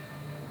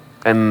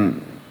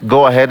and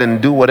go ahead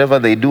and do whatever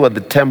they do at the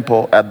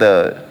temple, at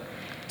the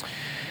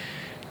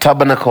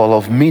tabernacle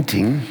of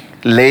meeting,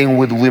 laying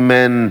with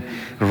women,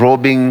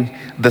 robbing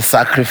the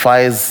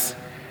sacrifice,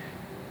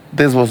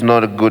 this was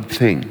not a good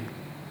thing.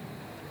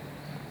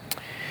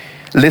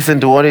 Listen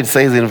to what it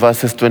says in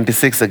verses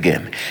 26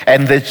 again.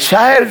 And the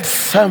child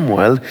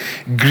Samuel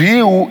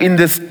grew in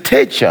the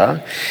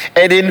stature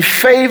and in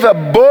favor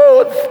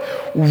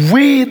both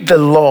with the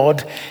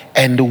Lord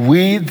and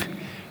with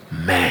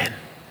man.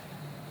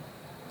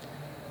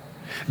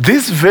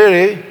 These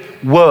very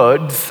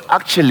words,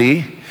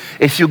 actually,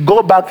 if you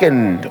go back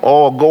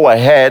or go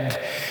ahead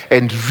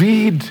and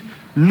read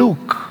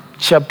Luke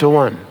chapter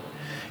 1,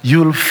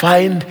 you'll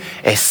find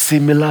a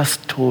similar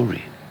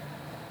story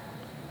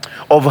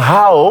of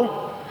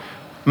how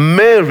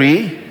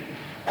Mary,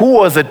 who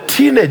was a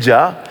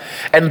teenager,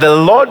 and the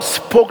Lord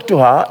spoke to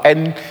her,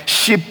 and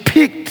she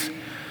picked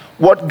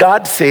what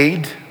God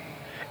said,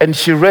 and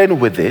she ran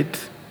with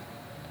it.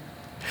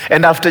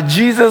 And after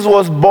Jesus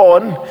was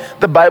born,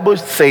 the Bible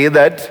says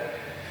that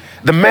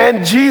the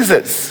man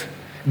Jesus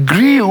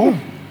grew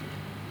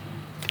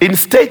in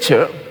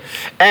stature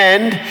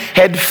and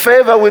had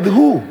favor with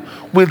who?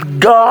 With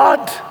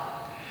God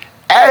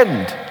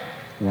and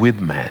with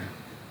man.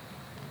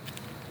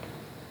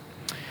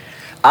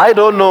 I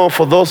don't know,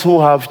 for those who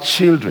have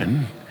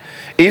children,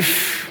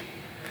 if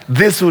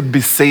this would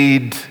be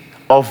said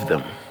of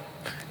them,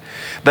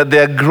 that they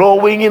are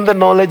growing in the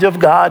knowledge of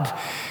God.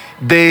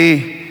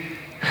 They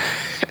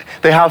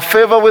have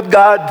favor with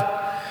God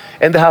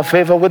and they have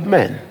favor with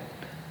men.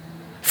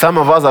 Some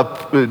of us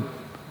are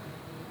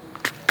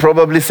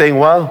probably saying,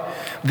 well,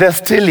 they're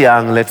still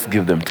young, let's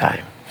give them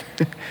time.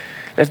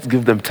 Let's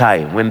give them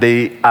time. When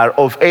they are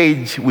of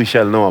age, we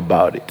shall know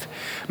about it.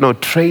 No,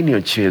 train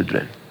your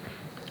children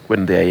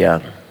when they're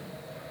young.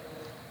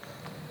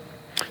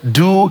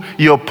 Do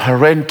your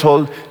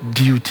parental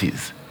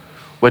duties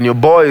when your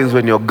boys,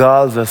 when your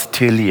girls are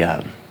still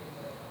young.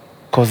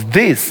 Because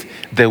this,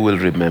 they will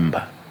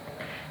remember.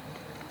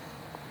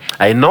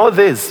 I know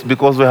this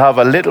because we have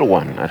a little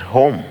one at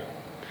home.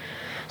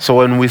 So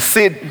when we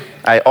sit,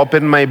 I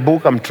open my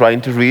book, I'm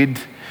trying to read.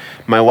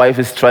 My wife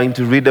is trying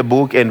to read a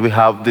book, and we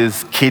have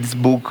this kids'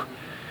 book.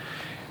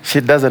 She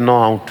doesn't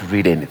know how to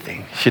read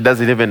anything. She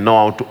doesn't even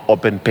know how to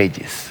open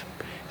pages.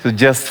 So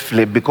just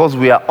flip. Because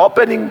we are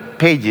opening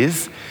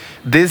pages,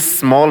 this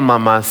small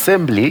mama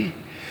assembly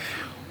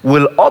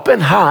will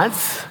open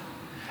hers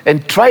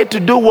and try to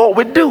do what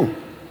we do.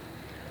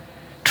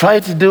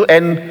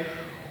 And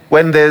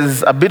when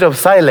there's a bit of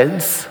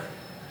silence,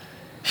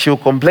 she'll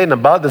complain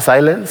about the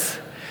silence,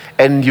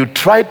 and you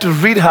try to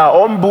read her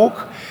own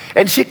book,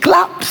 and she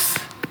claps.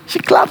 She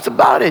claps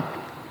about it.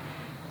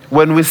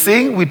 When we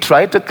sing, we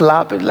try to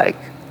clap and like,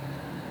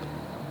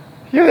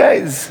 you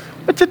guys,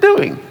 what you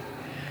doing?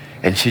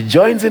 And she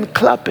joins in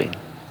clapping.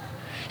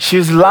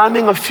 She's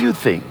learning a few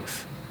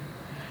things.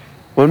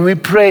 When we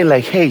pray,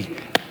 like, hey,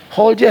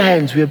 hold your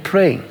hands, we're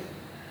praying.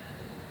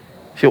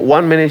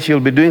 1 minute she'll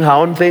be doing her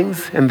own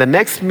things, and the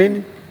next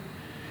minute,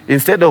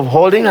 instead of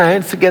holding her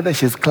hands together,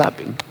 she's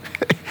clapping.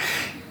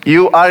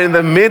 You are in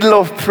the middle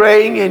of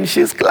praying and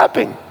she's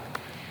clapping.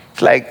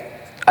 It's like,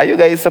 are you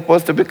guys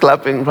supposed to be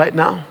clapping right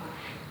now?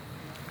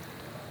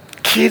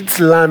 Kids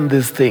learn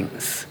these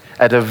things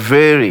at a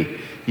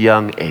very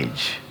young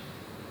age.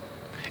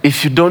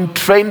 If you don't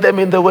train them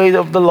in the way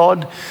of the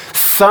Lord,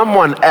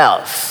 someone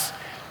else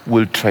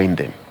will train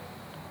them.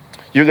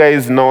 You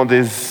guys know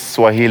this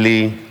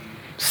Swahili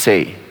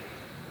say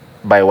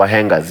by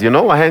Wahengas. You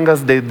know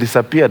Wahengas, they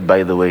disappeared,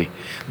 by the way.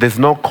 There's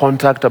no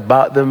contact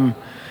about them.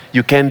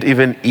 You can't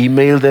even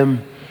email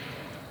them.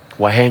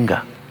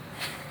 Wahenga.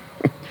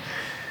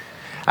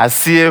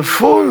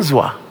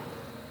 Asiyefunzwa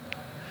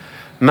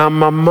na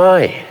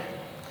mamaye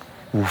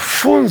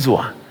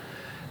hufunzwa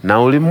na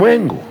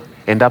ulimwengu.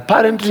 And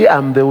apparently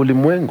I'm the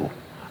ulimwengu.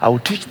 I'll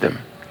teach them.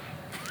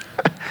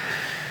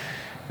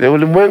 The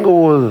ulimwengu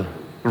will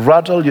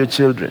rattle your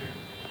children.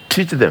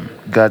 Teach them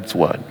God's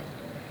word.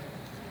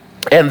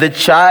 And the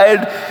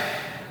child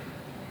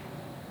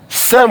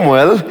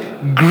Samuel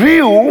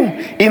grew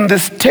in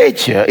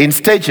stature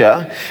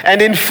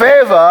and in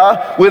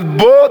favor with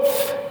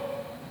both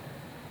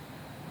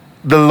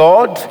the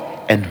Lord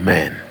and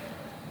man.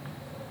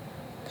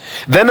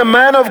 Then a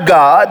man of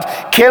God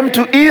came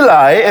to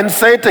Eli and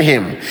said to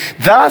him,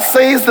 "Thus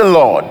says the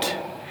Lord,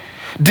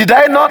 did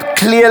I not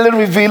clearly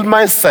reveal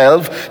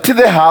myself to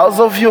the house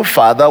of your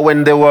father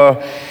when they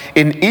were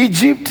in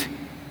Egypt,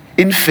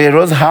 in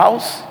Pharaoh's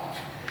house?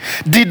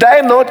 Did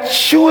I not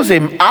choose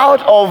him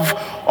out of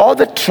all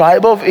the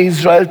tribe of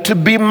Israel to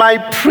be my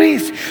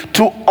priest,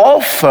 to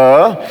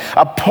offer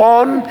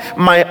upon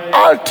my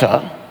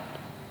altar,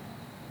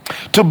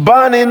 to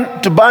burn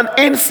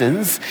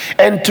incense,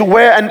 and to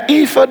wear an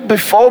ephod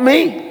before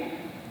me?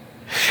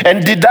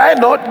 And did I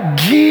not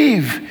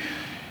give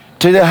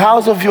to the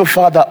house of your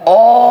father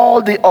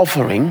all the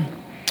offering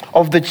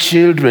of the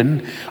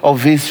children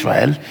of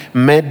Israel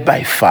made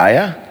by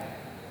fire?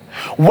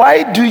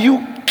 Why do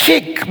you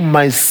kick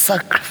my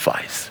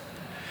sacrifice?"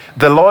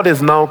 The Lord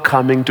is now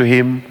coming to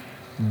him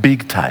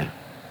big time.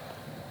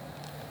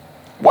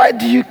 Why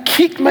do you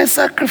kick my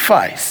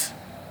sacrifice?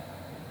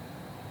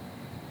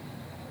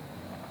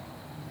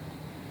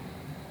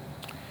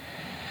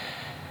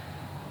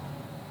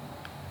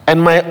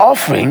 And my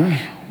offering,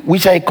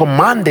 which I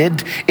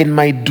commanded in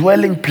my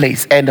dwelling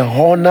place, and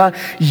honor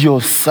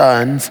your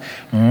sons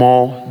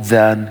more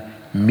than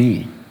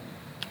me.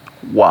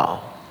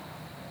 Wow.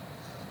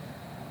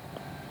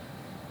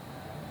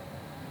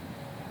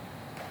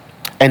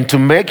 And to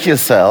make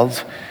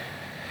yourselves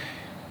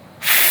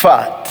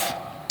fat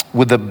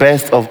with the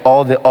best of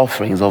all the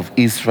offerings of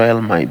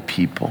Israel, my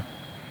people.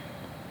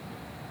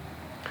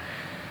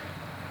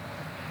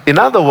 In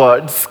other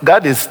words,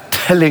 God is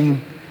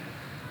telling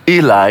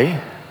Eli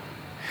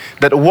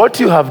that what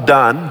you have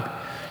done,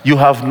 you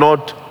have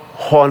not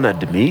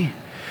honored me,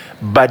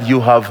 but you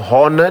have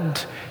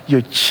honored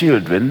your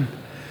children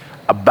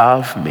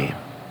above me.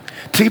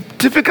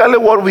 Typically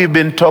what we've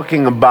been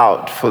talking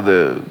about for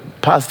the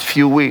past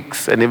few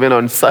weeks and even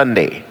on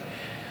Sunday,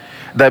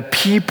 that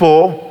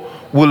people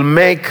will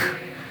make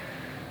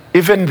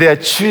even their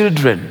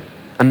children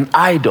an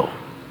idol.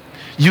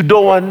 You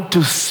don't want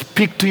to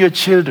speak to your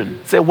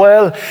children. Say,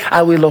 well,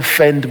 I will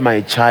offend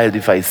my child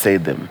if I say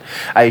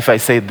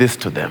this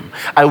to them.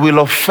 I will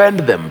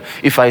offend them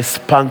if I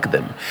spank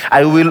them.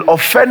 I will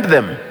offend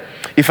them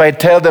if I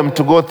tell them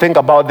to go think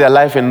about their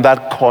life in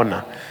that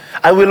corner.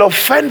 I will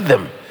offend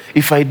them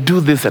if I do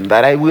this and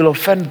that. I will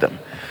offend them.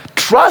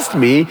 Trust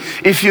me,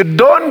 if you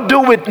don't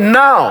do it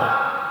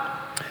now,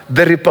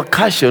 the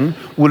repercussion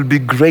will be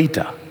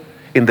greater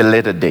in the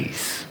later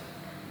days.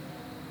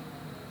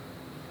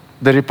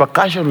 The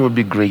repercussion will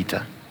be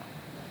greater.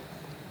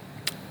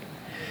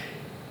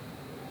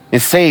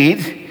 It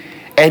said,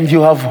 and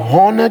you have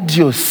honored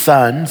your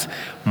sons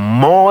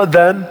more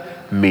than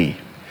me.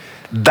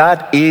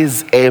 That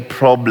is a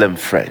problem,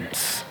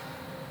 friends.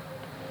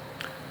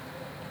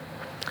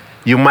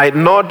 You might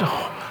not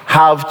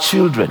have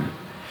children,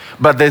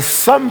 but there's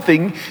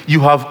something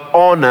you have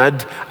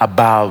honored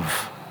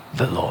above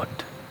the Lord.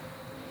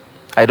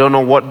 I don't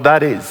know what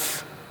that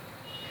is,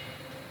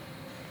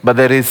 but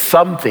there is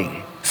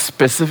something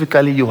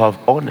specifically you have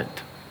honored.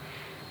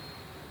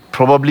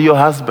 Probably your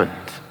husband,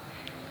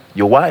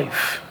 your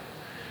wife,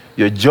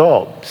 your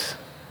jobs,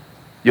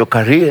 your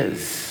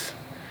careers,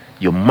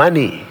 your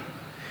money,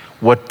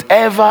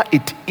 whatever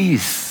it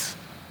is.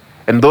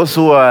 And those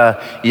who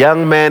are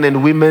young men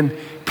and women,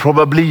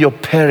 probably your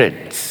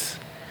parents.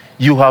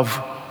 You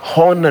have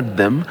honored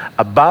them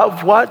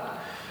above what?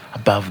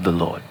 Above the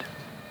Lord.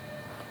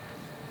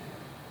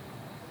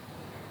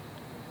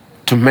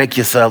 To make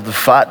yourself the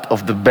fat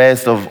of the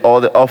best of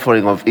all the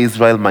offering of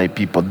Israel, my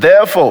people.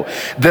 Therefore,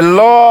 the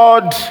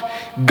Lord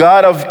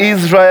God of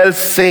Israel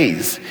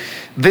says,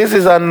 this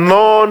is a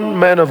known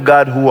man of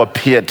God who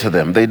appeared to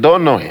them. They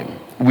don't know him.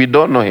 We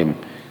don't know him,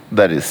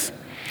 that is.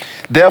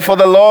 Therefore,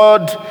 the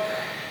Lord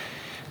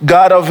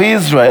God of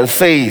Israel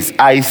says,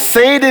 I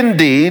said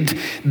indeed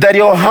that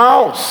your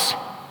house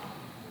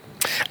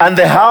and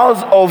the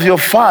house of your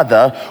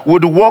father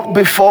would walk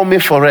before me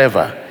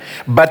forever.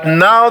 But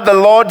now the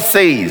Lord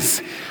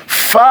says,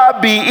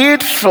 far be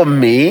it from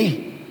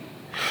me,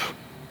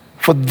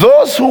 for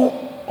those who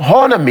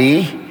honor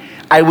me,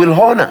 I will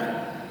honor.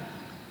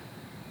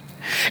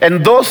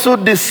 And those who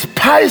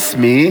despise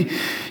me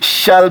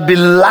shall be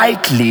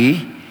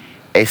lightly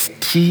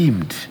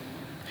esteemed.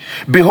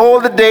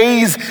 Behold, the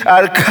days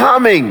are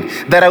coming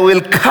that I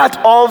will cut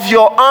off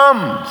your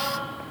arms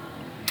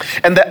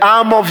and the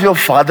arm of your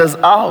father's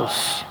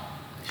house,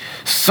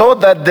 so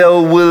that there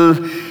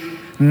will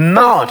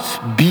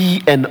not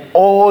be an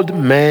old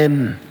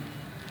man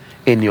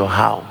in your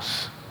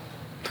house.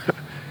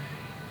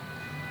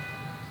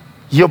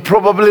 You're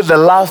probably the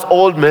last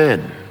old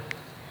man.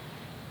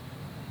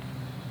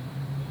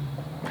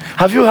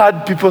 Have you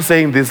heard people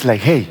saying this like,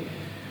 hey,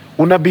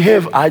 una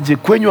behave aje,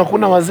 kwenyu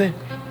hakuna wazee?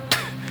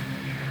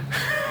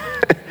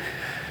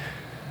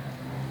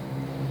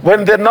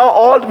 When there are no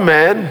old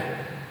men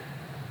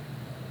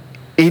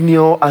in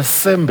your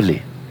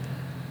assembly,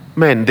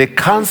 man, the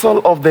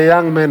counsel of the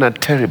young men are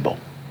terrible.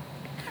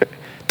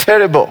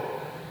 Terrible.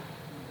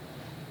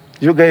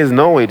 You guys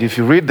know it. If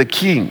you read the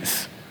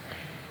Kings,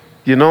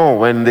 you know,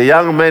 when the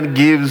young man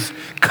gives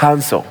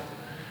counsel,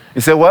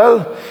 he said,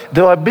 well,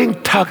 they were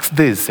being taxed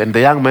this. And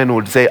the young man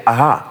would say,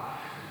 aha.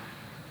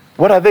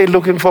 What are they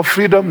looking for?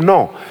 Freedom?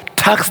 No.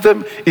 Tax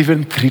them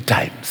even 3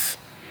 times.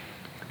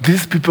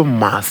 These people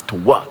must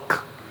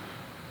work.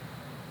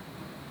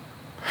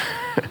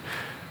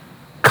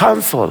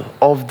 Counsel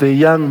of the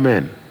young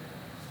men.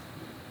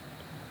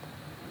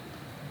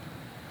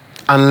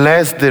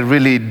 Unless they're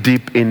really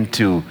deep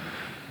into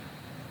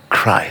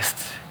Christ.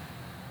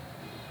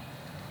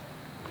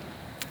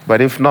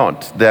 But if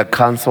not, their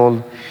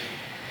counsel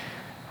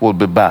will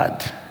be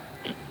bad.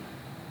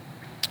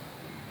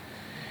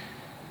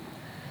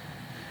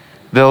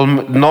 There will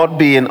not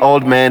be an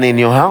old man in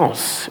your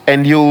house,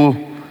 and you'll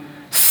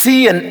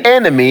see an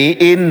enemy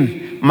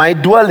in my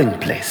dwelling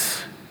place.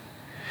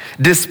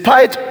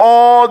 Despite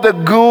all the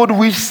good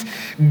which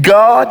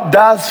God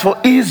does for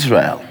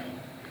Israel,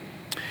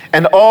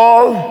 and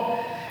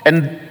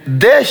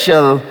there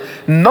shall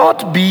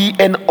not be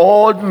an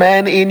old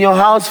man in your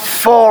house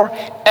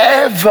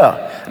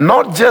forever.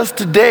 Not just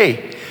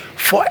today,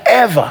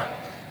 forever.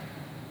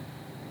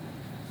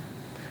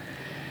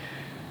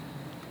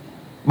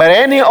 But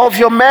any of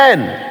your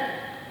men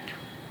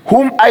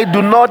whom I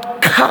do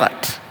not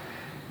cut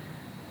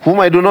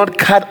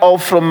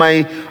off from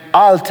my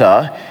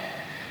altar,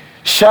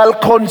 shall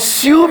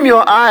consume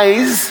your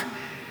eyes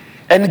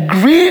and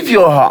grieve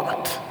your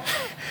heart.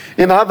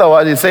 In other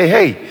words, you say,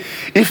 hey,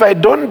 if I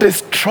don't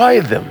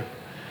destroy them,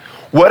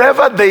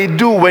 whatever they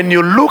do, when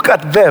you look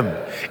at them,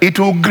 it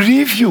will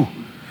grieve you.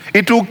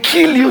 It will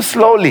kill you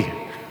slowly.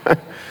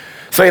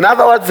 So in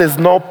other words, there's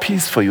no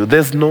peace for you.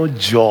 There's no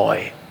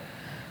joy.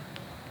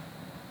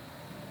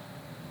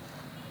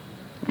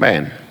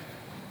 Man,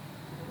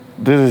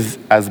 this is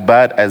as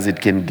bad as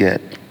it can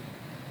get.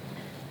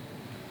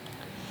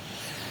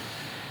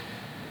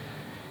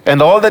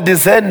 And all the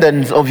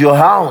descendants of your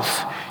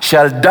house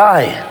shall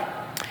die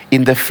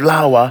in the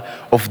flower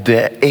of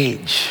their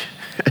age.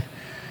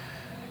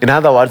 In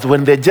other words,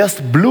 when they're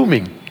just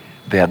blooming,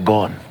 they are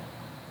gone.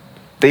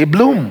 They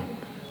bloom,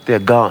 they're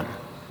gone.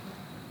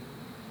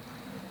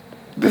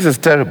 This is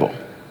terrible.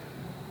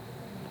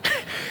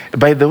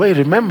 By the way,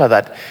 remember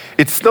that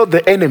it's not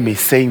the enemy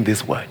saying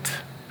these words.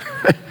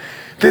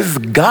 This is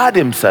God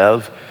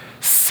himself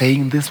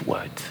saying these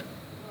words.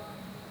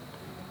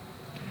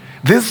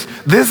 This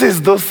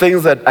is those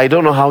things that I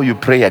don't know how you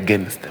pray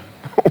against them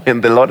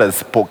when the Lord has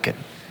spoken.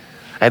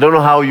 I don't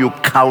know how you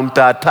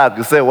counterattack.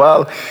 You say,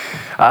 well,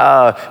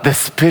 the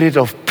spirit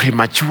of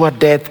premature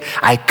death,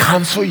 I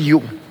cancel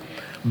you.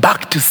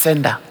 Back to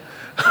sender.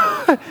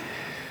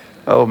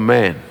 Oh,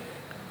 man.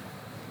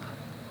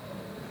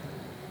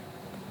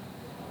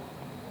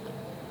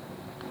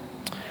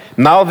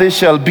 Now there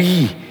shall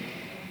be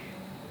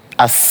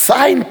a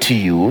sign to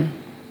you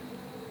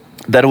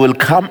that will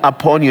come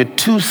upon your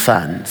two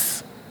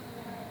sons,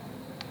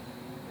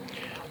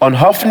 on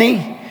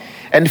Hophni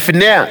and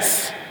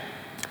Phinehas.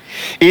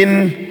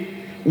 In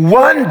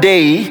one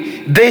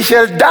day they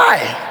shall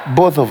die,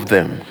 both of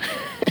them.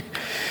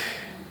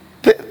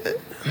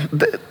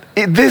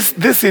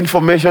 This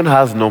information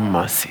has no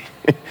mercy.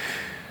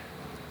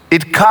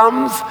 It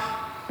comes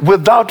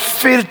without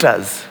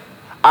filters,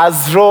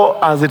 as raw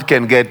as it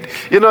can get.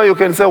 You know, you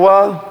can say,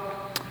 well,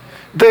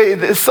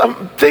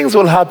 some things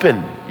will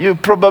happen. You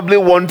probably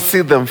won't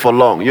see them for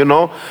long, you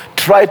know.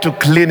 Try to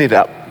clean it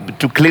up,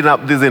 to clean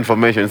up this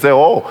information. Say,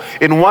 oh,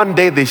 in one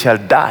day they shall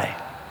die.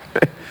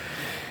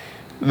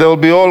 They will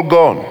be all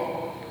gone,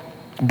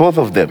 both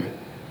of them.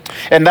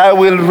 And I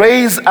will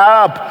raise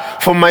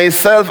up for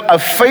myself a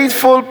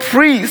faithful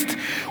priest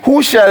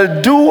who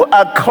shall do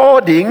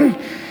according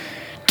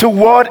to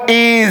what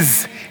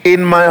is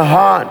in my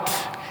heart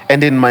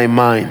and in my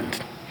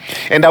mind.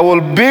 And I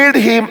will build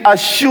him a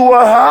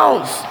sure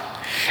house,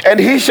 and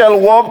he shall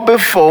walk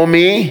before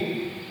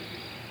me,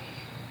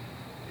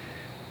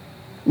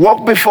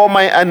 walk before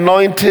my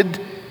anointed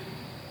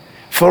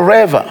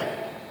forever.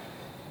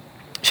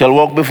 Shall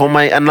walk before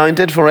my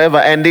anointed forever,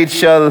 and it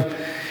shall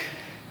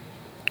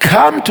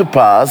come to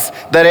pass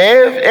that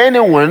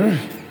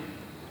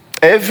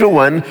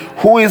everyone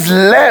who is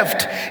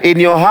left in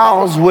your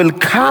house will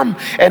come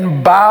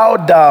and bow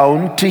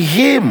down to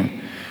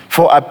him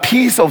for a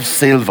piece of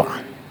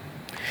silver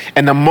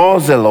and a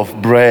morsel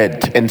of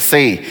bread, and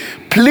say,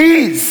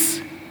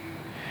 please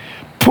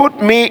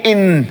put me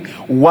in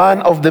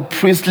one of the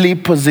priestly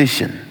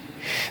position,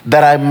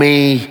 that I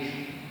may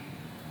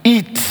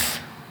eat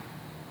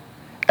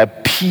a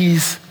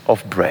piece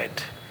of bread.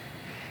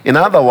 In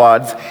other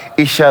words,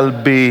 it shall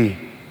be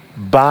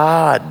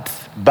bad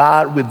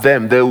with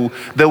them.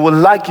 They will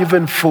lack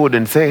even food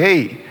and say,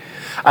 hey,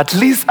 at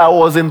least I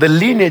was in the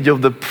lineage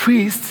of the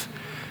priests.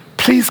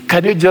 Please,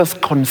 can you just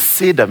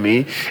consider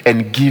me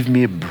and give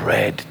me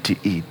bread to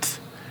eat?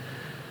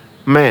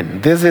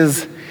 Man, this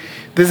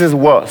is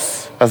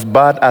worse, as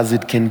bad as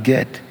it can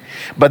get.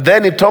 But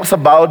then it talks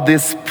about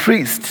this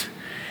priest.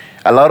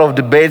 A lot of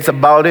debates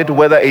about it,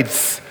 whether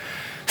it's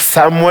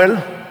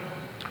Samuel.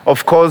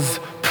 Of course,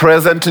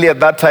 presently at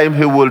that time,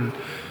 he would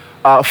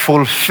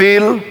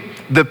fulfill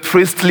the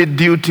priestly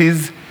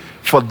duties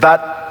for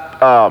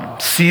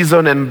that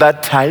season and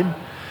that time.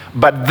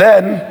 But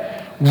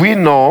then we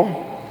know,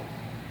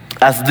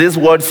 as this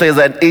word says,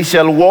 that he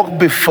shall walk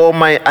before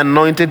my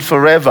anointed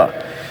forever.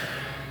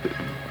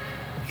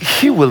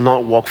 He will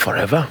not walk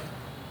forever.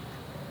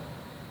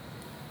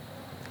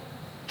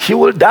 He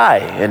will die,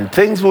 and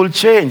things will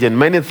change, and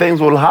many things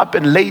will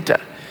happen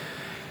later.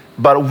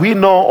 But we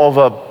know of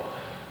a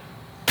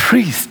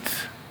priest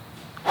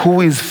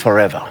who is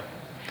forever.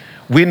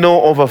 We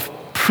know of a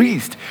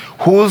priest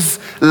whose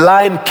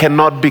line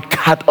cannot be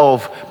cut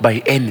off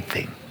by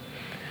anything,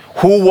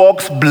 who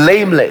walks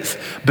blameless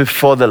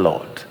before the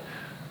Lord.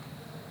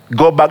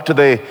 Go to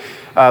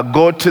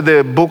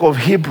the book of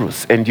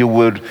Hebrews, and you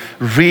would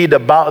read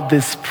about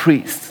this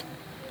priest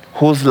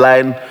whose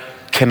line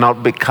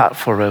cannot be cut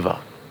forever.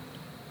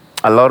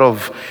 A lot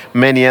of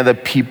many other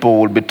people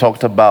will be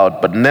talked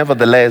about, but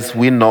nevertheless,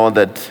 we know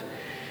that,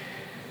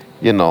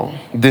 you know,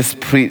 this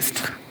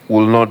priest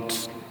will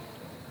not,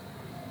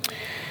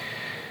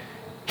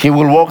 he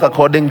will walk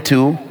according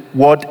to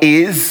what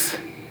is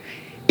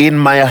in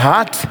my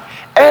heart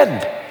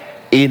and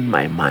in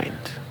my mind.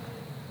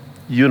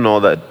 You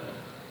know that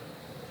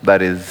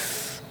that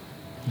is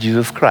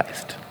Jesus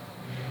Christ,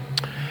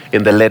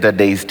 in the latter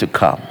days to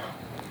come.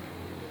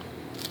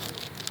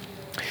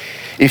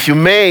 If you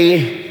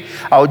may,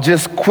 I'll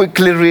just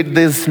quickly read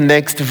this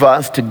next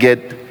verse to get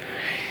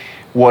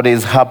what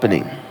is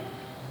happening.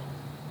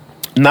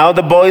 Now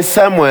the boy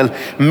Samuel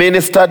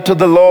ministered to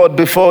the Lord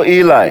before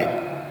Eli,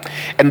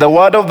 and the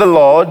word of the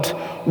Lord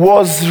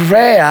was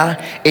rare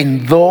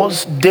in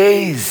those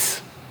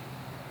days.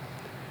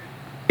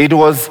 It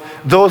was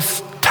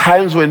those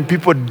times when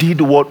people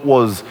did what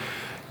was,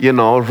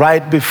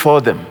 right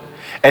before them.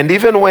 And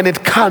even when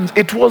it comes,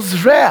 it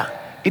was rare.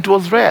 It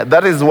was rare.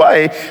 That is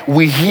why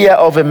we hear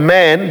of a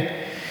man,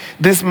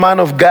 this man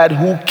of God,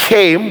 who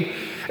came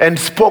and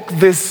spoke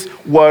these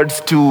words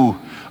to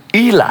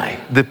Eli,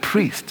 the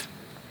priest.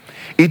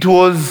 It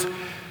was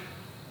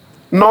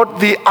not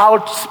the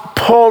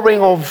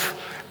outpouring of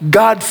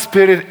God's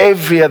Spirit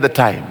every other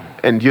time.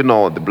 And the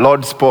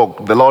Lord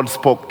spoke, the Lord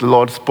spoke, the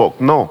Lord spoke.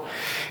 No,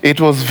 it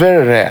was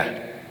very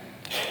rare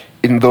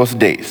in those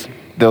days.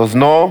 There was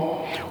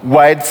no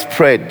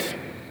widespread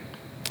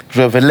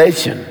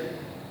revelation.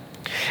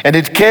 And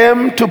it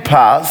came to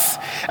pass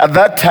at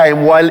that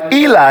time, while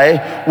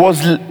Eli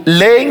was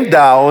laying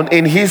down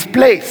in his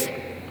place,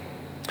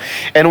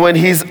 and when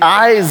his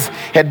eyes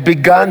had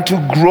begun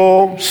to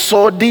grow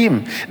so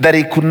dim that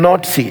he could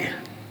not see,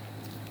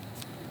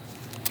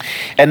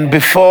 and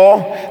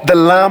before the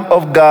Lamb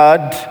of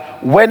God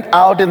went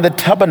out in the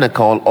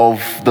tabernacle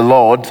of the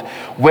Lord,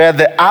 where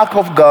the ark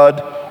of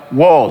God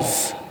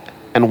was,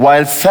 and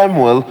while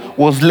Samuel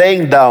was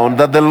laying down,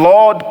 that the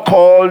Lord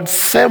called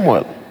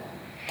Samuel.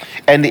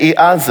 And he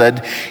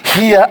answered,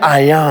 "Here I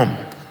am."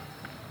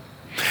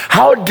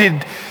 How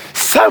did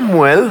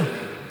Samuel,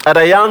 at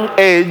a young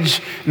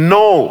age,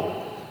 know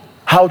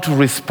how to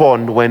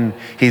respond when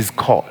he's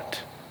called?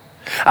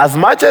 As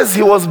much as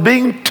he was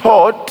being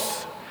taught,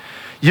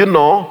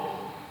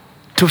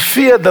 to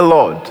fear the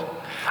Lord,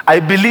 I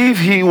believe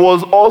he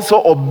was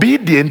also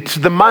obedient to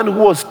the man who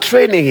was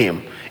training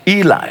him,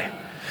 Eli.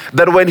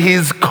 That when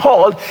he's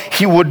called,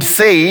 he would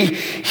say,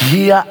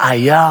 "Here I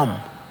am.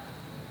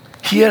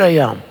 Here I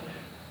am."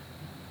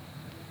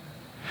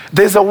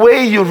 There's a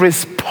way you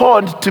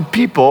respond to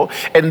people,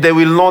 and they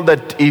will know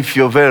that if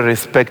you're very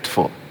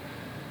respectful.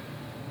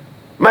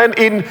 Man,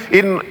 in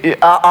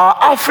our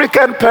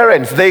African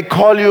parents, they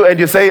call you and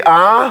you say,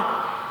 "Ah."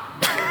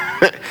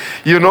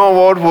 You know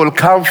what will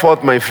come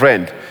forth, my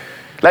friend?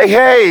 Like,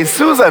 "Hey,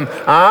 Susan,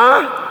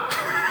 ah?"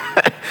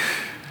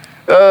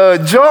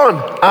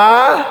 "John,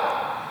 ah?"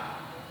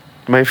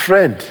 My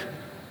friend.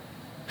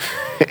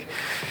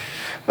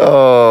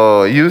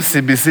 Oh, you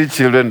CBC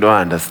children don't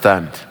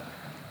understand.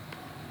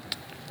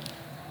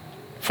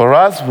 For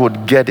us,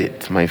 would get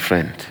it, my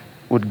friend.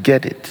 Would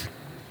get it.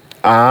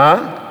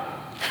 Ah?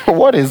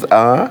 What is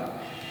ah?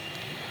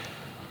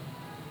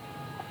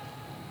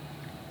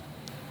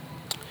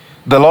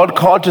 The Lord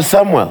called to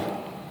Samuel,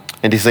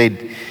 and he said,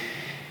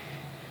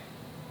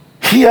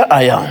 "Here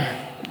I am."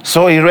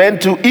 So he ran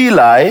to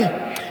Eli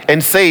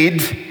and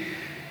said,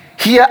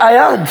 "Here I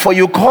am, for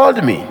you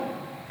called me."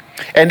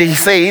 And he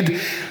said,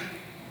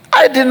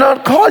 "I did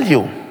not call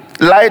you.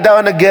 Lie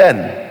down again."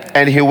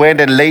 And he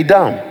went and lay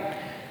down.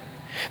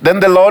 Then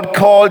the Lord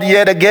called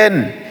yet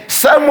again,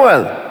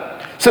 "Samuel."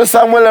 So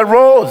Samuel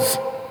arose,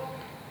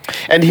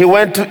 and he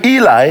went to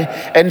Eli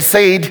and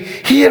said,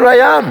 "Here I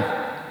am,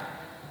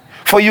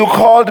 for you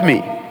called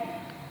me."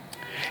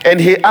 And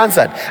he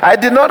answered, "I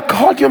did not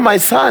call you, my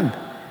son."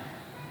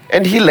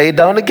 And he lay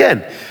down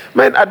again.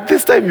 Man, at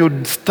this time,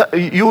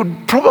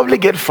 you'd probably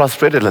get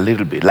frustrated a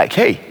little bit. Like,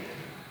 "Hey,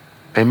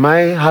 am I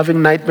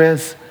having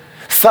nightmares?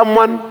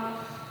 Someone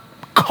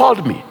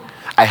called me.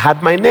 I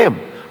had my name.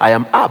 I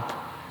am up.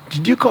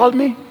 Did you call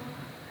me?"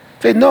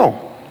 Say, "No."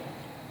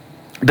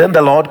 Then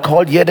the Lord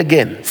called yet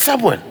again,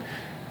 "Samuel."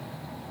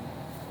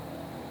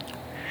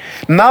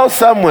 Now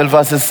Samuel,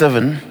 verses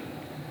 7,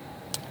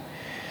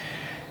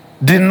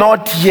 did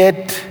not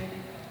yet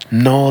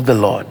know the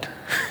Lord.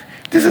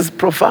 This is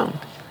profound.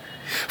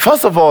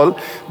 First of all,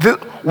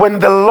 when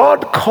the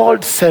Lord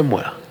called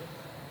Samuel,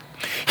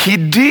 he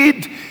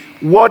did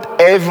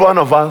what every one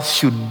of us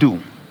should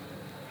do.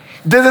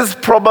 This is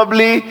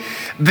probably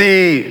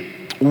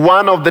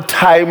one of the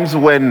times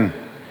when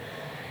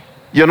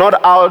you're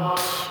not out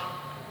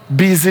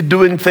busy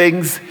doing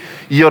things,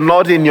 you're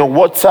not in your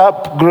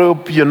WhatsApp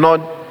group, you're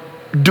not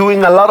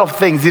doing a lot of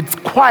things, it's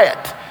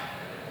quiet.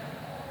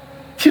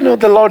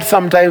 The Lord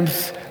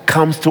sometimes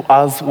comes to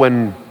us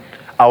when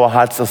our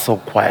hearts are so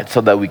quiet,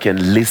 so that we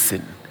can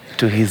listen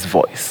to his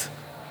voice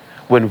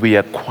when we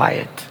are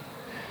quiet.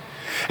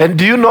 And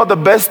do you know the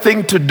best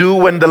thing to do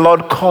when the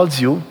Lord calls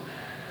you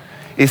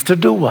is to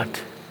do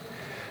what?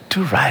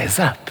 To rise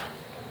up.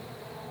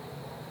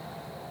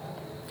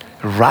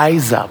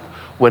 Rise up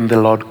when the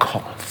Lord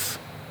calls.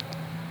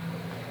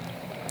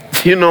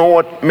 Do you know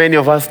what many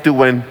of us do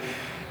when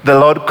the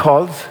Lord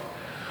calls?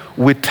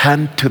 We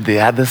turn to the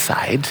other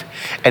side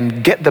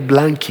and get the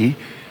blankie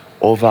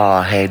over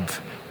our heads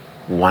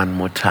one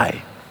more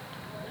time.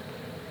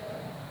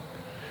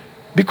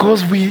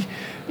 Because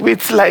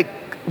it's like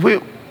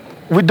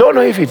we don't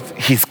know if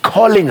he's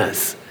calling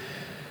us.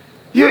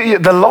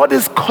 The Lord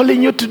is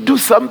calling you to do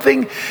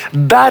something.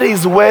 That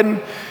is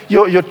when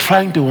you're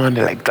trying to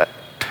wonder like that.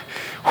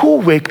 Who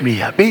wake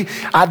me up?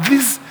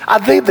 Are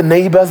they the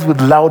neighbors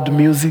with loud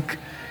music?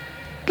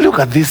 Look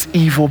at these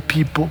evil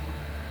people.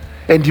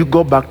 And you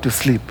go back to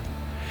sleep.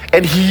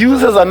 And he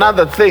uses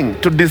another thing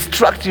to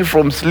distract you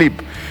from sleep.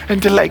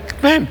 And you're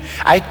like, man,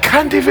 I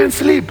can't even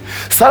sleep.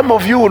 Some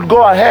of you would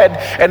go ahead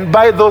and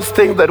buy those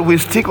things that we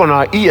stick on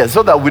our ears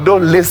so that we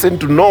don't listen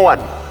to no one.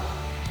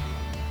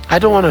 I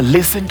don't want to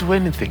listen to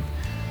anything.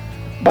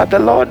 But the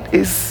Lord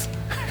is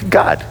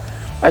God.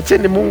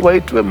 Acheni Mungu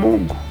aitwe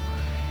Mungu.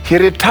 He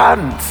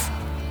returns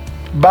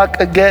back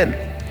again.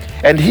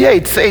 And here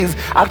it says,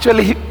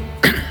 actually,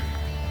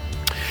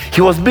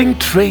 he was being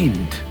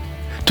trained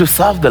to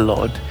serve the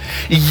Lord,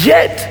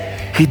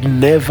 yet he'd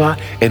never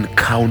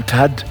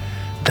encountered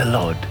the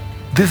Lord.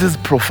 This is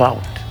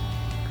profound.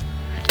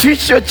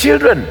 Teach your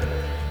children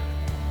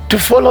to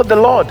follow the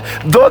Lord,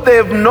 though they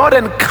have not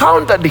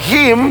encountered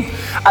him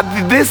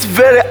at this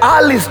very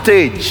early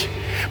stage.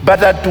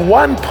 But at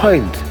one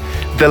point,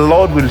 the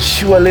Lord will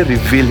surely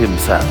reveal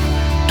himself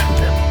to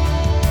them.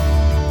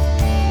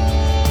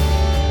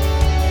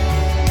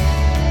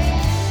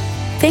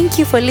 Thank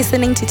you for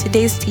listening to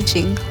today's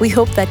teaching. We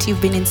hope that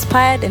you've been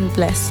inspired and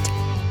blessed.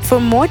 For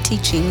more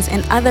teachings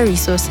and other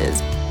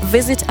resources,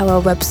 visit our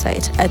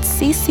website at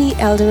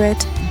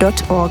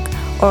cceldoret.org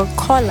or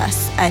call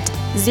us at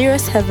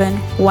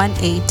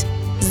 0718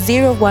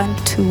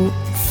 012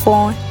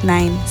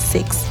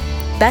 496.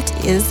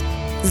 That is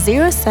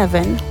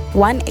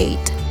 0718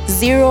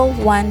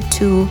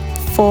 012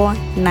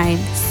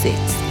 496.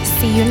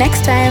 See you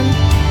next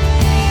time.